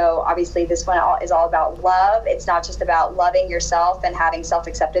chakra. So obviously this one is all about love. It's not just about loving yourself and having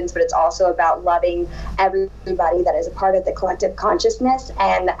self-acceptance, but it's also about loving everybody that is a part of the collective consciousness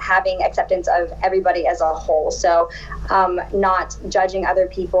and having acceptance of everybody as a whole. So not judging other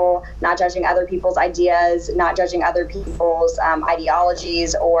people, not judging other people's ideas, not judging other people's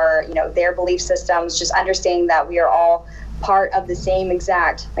ideologies or their belief systems, just understanding that we are all part of the same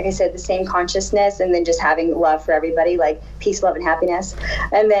exact, like I said, the same consciousness, and then just having love for everybody, like peace, love, and happiness.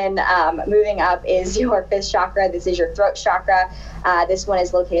 And then moving up is your fifth chakra. This is your throat chakra. This one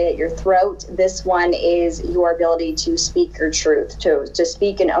is located at your throat. This one is your ability to speak your truth, to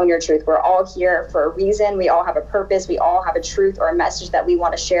speak and own your truth. We're all here for a reason. We all have a purpose. We all have a truth or a message that we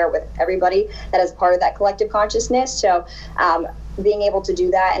want to share with everybody that is part of that collective consciousness. So being able to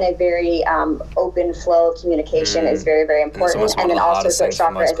do that in a very open flow of communication is very, very important. And then also throat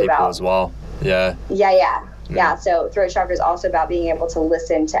chakra is about as well. Yeah. Yeah, so throat chakra is also about being able to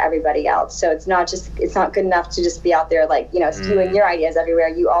listen to everybody else. So it's not good enough to just be out there spewing your ideas everywhere.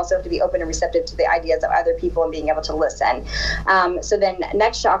 You also have to be open and receptive to the ideas of other people and being able to listen. So then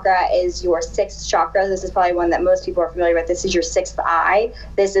next chakra is your sixth chakra. This is probably one that most people are familiar with. This is your sixth eye.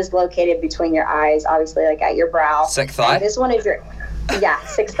 This is located between your eyes, obviously at your brow. Sixth eye? And this one is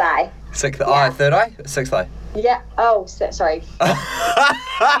sixth eye. Sixth eye, third eye? Sixth eye. Yeah. Oh, sorry.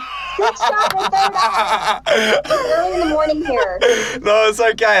 Sixth chakra, third eye. Early in the morning here. No, it's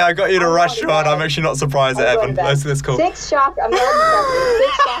okay. I got you to rush on. I'm actually not surprised it happened. That's cool. Sixth chakra. I'm going to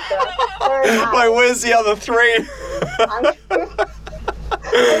sixth chakra, third eye. Wait, where's the other three?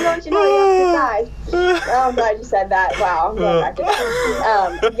 I want you to know you have six eyes. Oh, I'm glad you said that. Wow. I'm going back to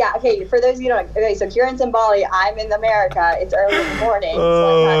okay, for those of you who don't know, okay, so Kieran's in Bali, I'm in America, it's early in the morning,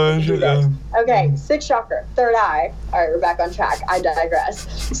 so I'm happy to do this. Okay, sixth chakra, third eye. All right, we're back on track. I digress.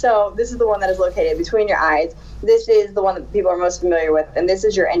 So this is the one that is located between your eyes. This is the one that people are most familiar with, and this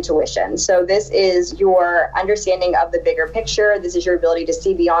is your intuition. So this is your understanding of the bigger picture. This is your ability to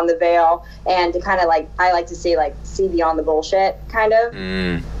see beyond the veil and to kind of I like to say see beyond the bullshit, kind of.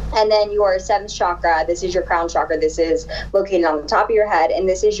 And then your seventh chakra, this is your crown chakra. This is located on the top of your head, and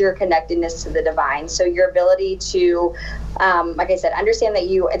this is your connectedness to the divine. So your ability to, like I said, understand that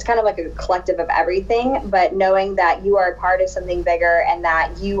it's kind of like a collective of everything, but knowing that you are a part of something bigger and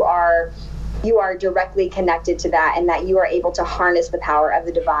that you are directly connected to that, and that you are able to harness the power of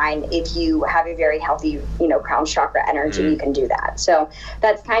the divine. If you have a very healthy, crown chakra energy, you can do that. So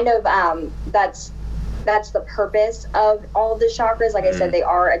that's kind of, that's the purpose of all of the chakras. Like I said, they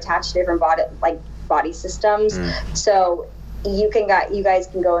are attached to different body systems. So you guys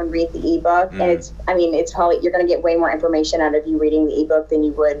can go and read the ebook, and it's probably, you're going to get way more information out of you reading the ebook than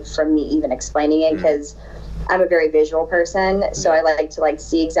you would from me even explaining it, because I'm a very visual person, so I like to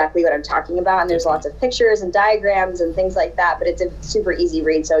see exactly what I'm talking about. And there's lots of pictures and diagrams and things like that, but it's a super easy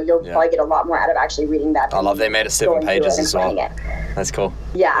read, so you'll probably get a lot more out of actually reading that. I love they made it 7 pages as well. That's cool.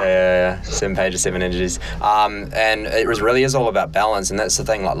 Yeah. 7 pages, 7 energies. And it really is all about balance, and that's the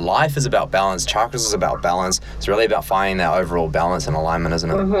thing. Like, life is about balance. Chakras is about balance. It's really about finding that overall balance and alignment, isn't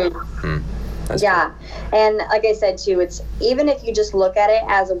it? Mm-hmm. Yeah. And like I said too, it's even if you just look at it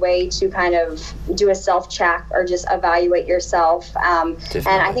as a way to kind of do a self-check or just evaluate yourself. And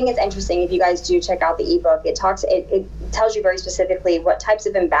I think it's interesting, if you guys do check out the ebook, it tells you very specifically what types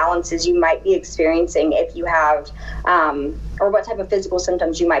of imbalances you might be experiencing if you have, or what type of physical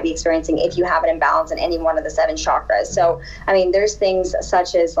symptoms you might be experiencing if you have an imbalance in any one of the 7 chakras. So, I mean, there's things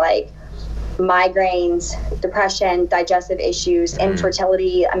such as migraines, depression, digestive issues,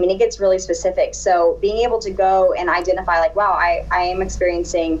 infertility. I mean, it gets really specific. So being able to go and identify wow, I am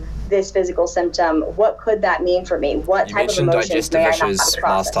experiencing this physical symptom. What could that mean for me? What type of emotions may I not have processing?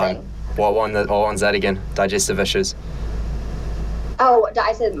 Last time. What one's that again? Digestive issues. Oh,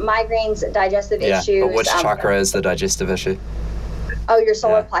 I said migraines, digestive issues. Yeah, but which chakra is the digestive issue? Oh, your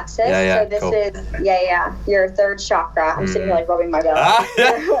solar plexus. Yeah, so this cool. is your 3rd chakra. I'm sitting here rubbing my belly.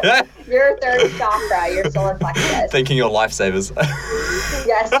 Your 3rd chakra, your solar plexus. Thinking your lifesavers.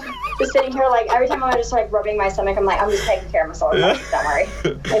 Yes. Just sitting here every time I'm just rubbing my stomach, I'm I'm just taking care of my solar plexus. Don't worry.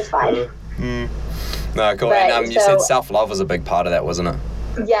 It's fine. No, cool. But, and you said self-love was a big part of that, wasn't it?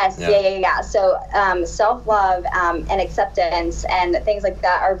 Yes, yeah. So self-love and acceptance and things like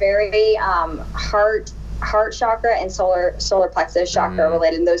that are very heart chakra and solar plexus chakra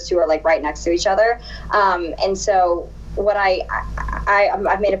related, and those two are right next to each other. And so what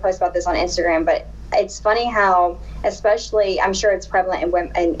I've made a post about this on Instagram, but it's funny how, especially, I'm sure it's prevalent in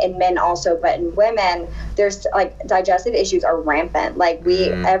women, in men also, but in women, there's digestive issues are rampant.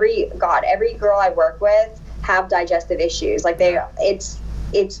 Every girl I work with have digestive issues. It's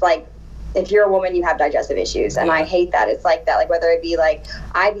if you're a woman, you have digestive issues, and I hate that. It's like that, whether it be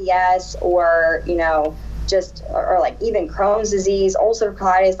IBS or or even Crohn's disease, ulcerative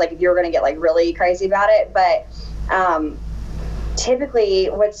colitis. If you're going to get really crazy about it, but typically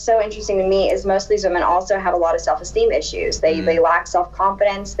what's so interesting to me is most of these women also have a lot of self-esteem issues. They lack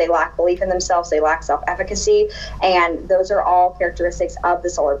self-confidence, they lack belief in themselves, they lack self-efficacy, and those are all characteristics of the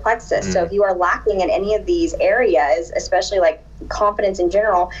solar plexus. So if you are lacking in any of these areas, especially confidence in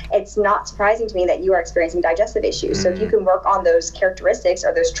general, it's not surprising to me that you are experiencing digestive issues. So if you can work on those characteristics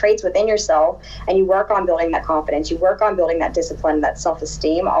or those traits within yourself, and you work on building that confidence, you work on building that discipline, that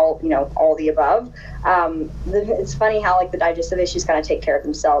self-esteem, all the above, it's funny how the digestive issues kind of take care of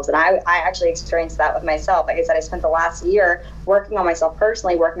themselves. And I actually experienced that with myself. Like I said, I spent the last year working on myself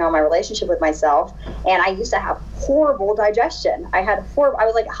personally, working on my relationship with myself, and I used to have horrible digestion. I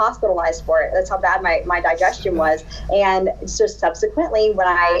was hospitalized for it. That's how bad my digestion was. And so subsequently, when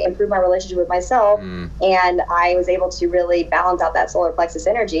I improved my relationship with myself and I was able to really balance out that solar plexus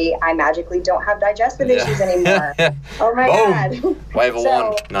energy, I magically don't have digestive issues anymore. Oh my God. Wave of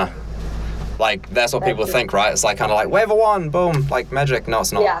wand. No. That's what people think, right? It's kind of wave a wand, boom, magic. No,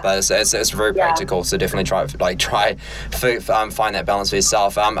 it's not. Yeah. But it's very practical. So definitely try find that balance for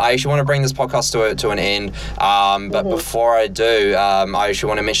yourself. I actually want to bring this podcast to an end. But before I do, I actually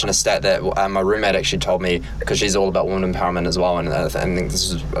want to mention a stat that my roommate actually told me, because she's all about women empowerment as well, and I think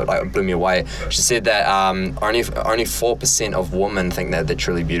this is blew me away. She said that only 4% of women think that they're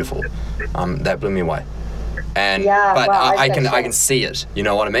truly beautiful. That blew me away. And I can see it. You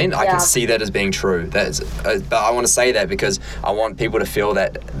know what I mean? I can see that as being true. But I want to say that because I want people to feel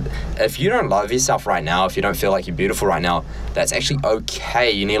that if you don't love yourself right now, if you don't feel like you're beautiful right now, that's actually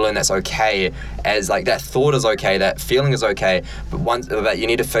okay. You need to learn that's okay. As that thought is okay, that feeling is okay. But you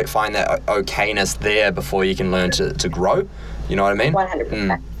need to find that okayness there before you can learn to grow. You know what I mean?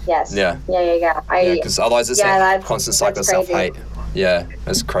 100%. Yes. Yeah. Yeah. Because otherwise it's a constant cycle of self-hate. Yeah,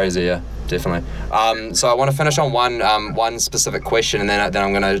 it's crazy. Yeah. Definitely. So I want to finish on one specific question, and then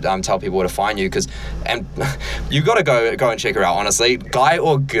I'm going to tell people where to find you, and you got to go and check her out. Honestly, guy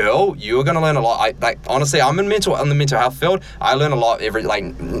or girl, you are going to learn a lot. Honestly, I'm in the mental health field. I learn a lot every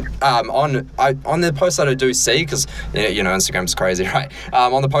on the posts that I do see, because Instagram's crazy, right?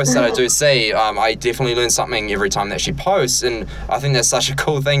 On the posts that I do see, I definitely learn something every time that she posts, and I think that's such a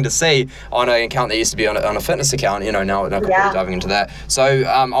cool thing to see on an account that used to be on a fitness account. Now completely diving into that. So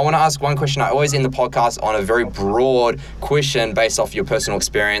I want to ask one question. I always end the podcast on a very broad question based off your personal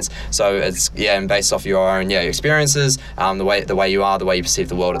experience. So it's and based off your own experiences, the way you are, the way you perceive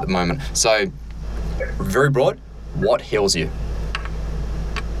the world at the moment. So very broad. What heals you?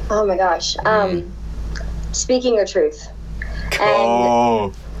 Oh my gosh. Speaking your truth.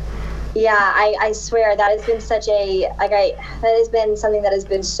 Cool. Yeah, I swear that has been such a that has been something that has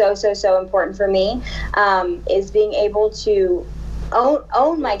been so important for me, is being able to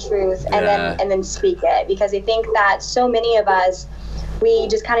own my truth and then speak it, because I think that so many of us, we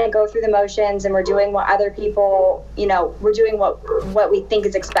just kind of go through the motions and we're doing what other people, we're doing what we think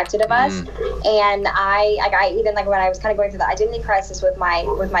is expected of us. And I even like when I was kind of going through the identity crisis with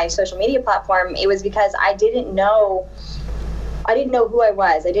my social media platform, it was because I didn't know who I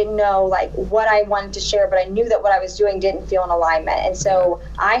was. I didn't know like what I wanted to share, but I knew that what I was doing didn't feel in alignment. And so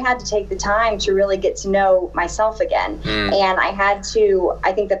I had to take the time to really get to know myself again. And I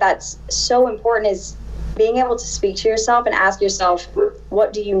think that that's so important, is being able to speak to yourself and ask yourself,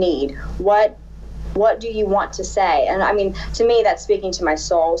 what do you need? What do you want to say? And I mean, to me, that's speaking to my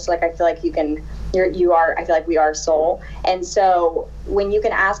soul. So like, I feel like I feel like we are soul. And so when you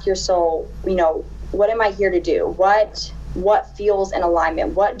can ask your soul, what am I here to do? What feels in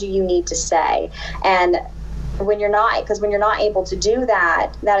alignment? What do you need to say? And when you're not able to do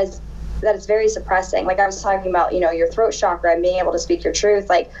that, that is very suppressing. Like I was talking about, your throat chakra and being able to speak your truth.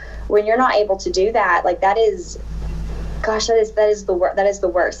 Like when you're not able to do that, like that is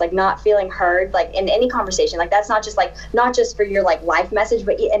the worst. Like not feeling heard, like in any conversation. Like that's not just for your like life message,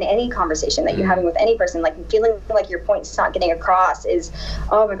 but in any conversation that you're having with any person, like feeling like your point's not getting across is,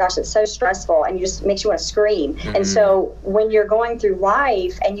 oh my gosh, it's so stressful, and makes you want to scream. And so when you're going through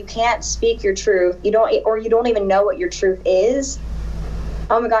life and you can't speak your truth, you don't even know what your truth is.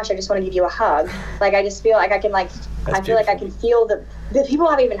 Oh my gosh, I just want to give you a hug. Like I just feel like I can like That's I feel like I can feel the people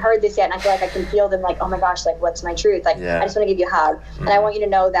haven't even heard this yet, and I feel like I can feel them like, oh my gosh, like what's my truth? Like I just want to give you a hug. And I want you to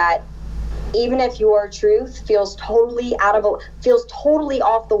know that even if your truth feels totally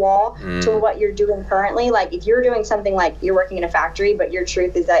off the wall to what you're doing currently, like if you're doing something like you're working in a factory, but your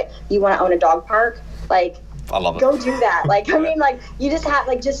truth is that you want to own a dog park, like I love it. Go do that. Like, I mean, like you just have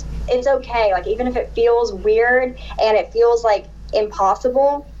it's okay. Like even if it feels weird and it feels like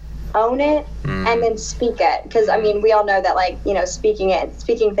impossible, own it and then speak it, because I mean we all know that like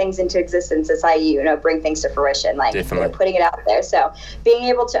speaking things into existence is how you bring things to fruition, like putting it out there. So being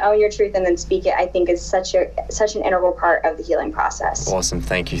able to own your truth and then speak it, I think is such an integral part of the healing process. Awesome.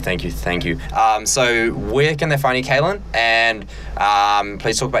 Thank you. So where can they find you, Kaylin? And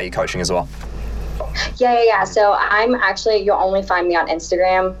please talk about your coaching as well. Yeah. So you'll only find me on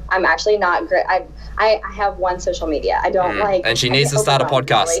Instagram. I'm actually not great. I have one social media. I don't like. And she needs to start a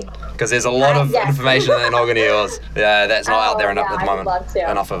podcast, because there's a lot of information they're not going to use. Yeah, that's not out there enough at the moment. I would love to.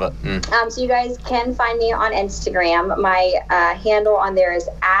 Enough of it. So you guys can find me on Instagram. My handle on there is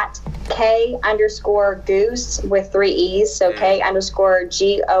at K_Goose with 3 E's. So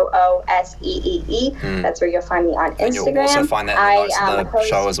K_GOOSEE. That's where you'll find me on Instagram. And you'll also find that in the notes of the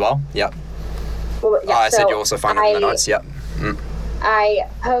show as well. Yep. Well, yeah, I said you also find it in the notes. Yep. I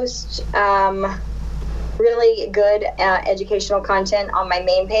post really good educational content on my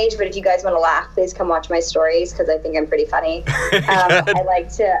main page, but if you guys want to laugh, please come watch my stories, because I think I'm pretty funny. I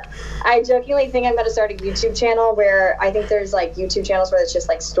jokingly think I'm going to start a YouTube channel where I think there's like YouTube channels where it's just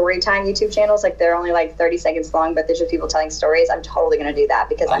like story time YouTube channels, like they're only like 30 seconds long, but there's just people telling stories. I'm totally going to do that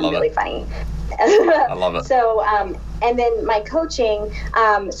because I'm really funny. I love it. So and then my coaching,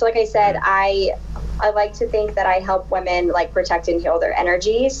 so like I said, I like to think that I help women like protect and heal their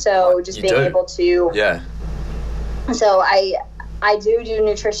energy. So just being able to So I do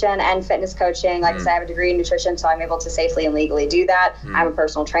nutrition and fitness coaching. Like I said, I have a degree in nutrition, so I'm able to safely and legally do that. I'm a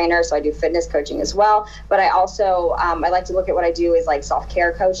personal trainer, so I do fitness coaching as well. But I also, I like to look at what I do is like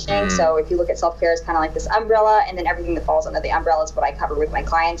self-care coaching. So if you look at self-care as kind of like this umbrella, and then everything that falls under the umbrella is what I cover with my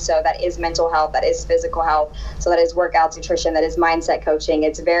clients. So that is mental health, that is physical health, so that is workouts, nutrition, that is mindset coaching.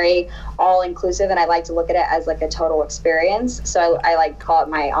 It's very all-inclusive, and I like to look at it as like a total experience. So I like to call it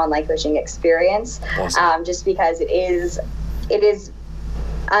my online coaching experience. Awesome. Just because it is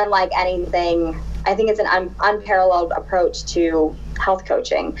unlike anything. I think it's an unparalleled approach to health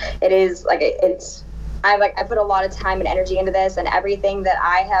coaching. It is like I put a lot of time and energy into this, and everything that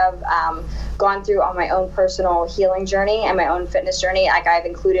I have gone through on my own personal healing journey and my own fitness journey. Like I've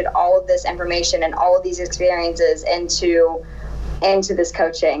included all of this information and all of these experiences into this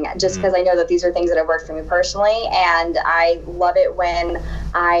coaching, just because I know that these are things that have worked for me personally, and I love it when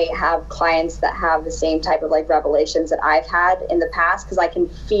I have clients that have the same type of like revelations that I've had in the past, because I can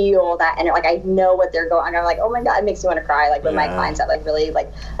feel that, and like I know what they're going. I'm like, oh my god, it makes me want to cry. Like when my clients have like really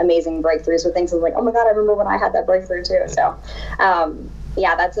like amazing breakthroughs with things, I'm like, oh my god, I remember when I had that breakthrough too. So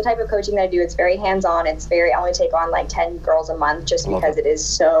yeah, that's the type of coaching that I do. It's very hands-on. I only take on like 10 girls a month, just because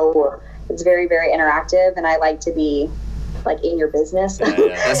it's very, very interactive, and I like to be like in your business.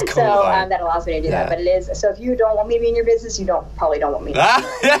 That's cool. So that allows me to do that. But it is, so if you don't want me to be in your business, you probably don't want me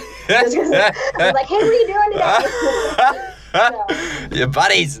to. Just 'cause I was like, hey, what are you doing today? Your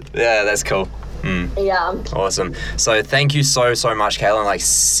buddies. Yeah, that's cool. Yeah. Awesome. So thank you so much, Kaylin. Like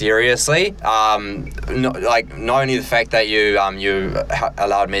seriously, not only the fact that you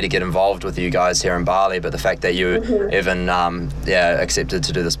allowed me to get involved with you guys here in Bali, but the fact that you even accepted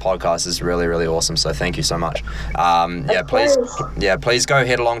to do this podcast is really awesome. So thank you so much. Please go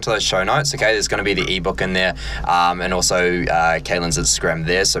head along to those show notes. Okay, there's going to be the ebook in there, and also Kaylin's Instagram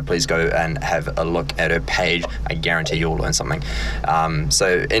there. So please go and have a look at her page. I guarantee you'll learn something.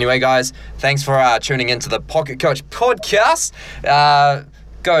 So anyway, guys, thanks for tuning into the Pocket Coach podcast. I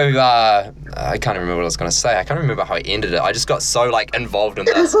can't remember what I was going to say. I can't remember how I ended it. I just got so involved in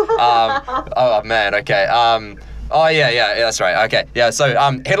this. Oh man, okay. That's right. Okay, yeah. So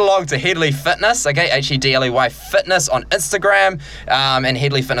head along to Headley Fitness, okay, HEDLEY Fitness on Instagram, and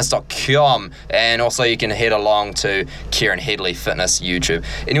headleyfitness.com, and also you can head along to Kieran Headley Fitness YouTube.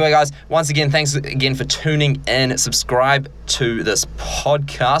 Anyway, guys, once again, thanks again for tuning in. Subscribe to this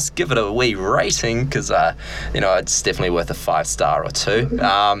podcast. Give it a wee rating because it's definitely worth a 5-star or 2.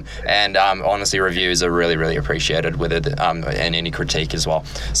 And honestly, reviews are really appreciated with it, and any critique as well.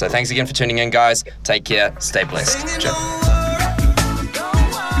 So thanks again for tuning in, guys. Take care. Stay blessed. Ciao.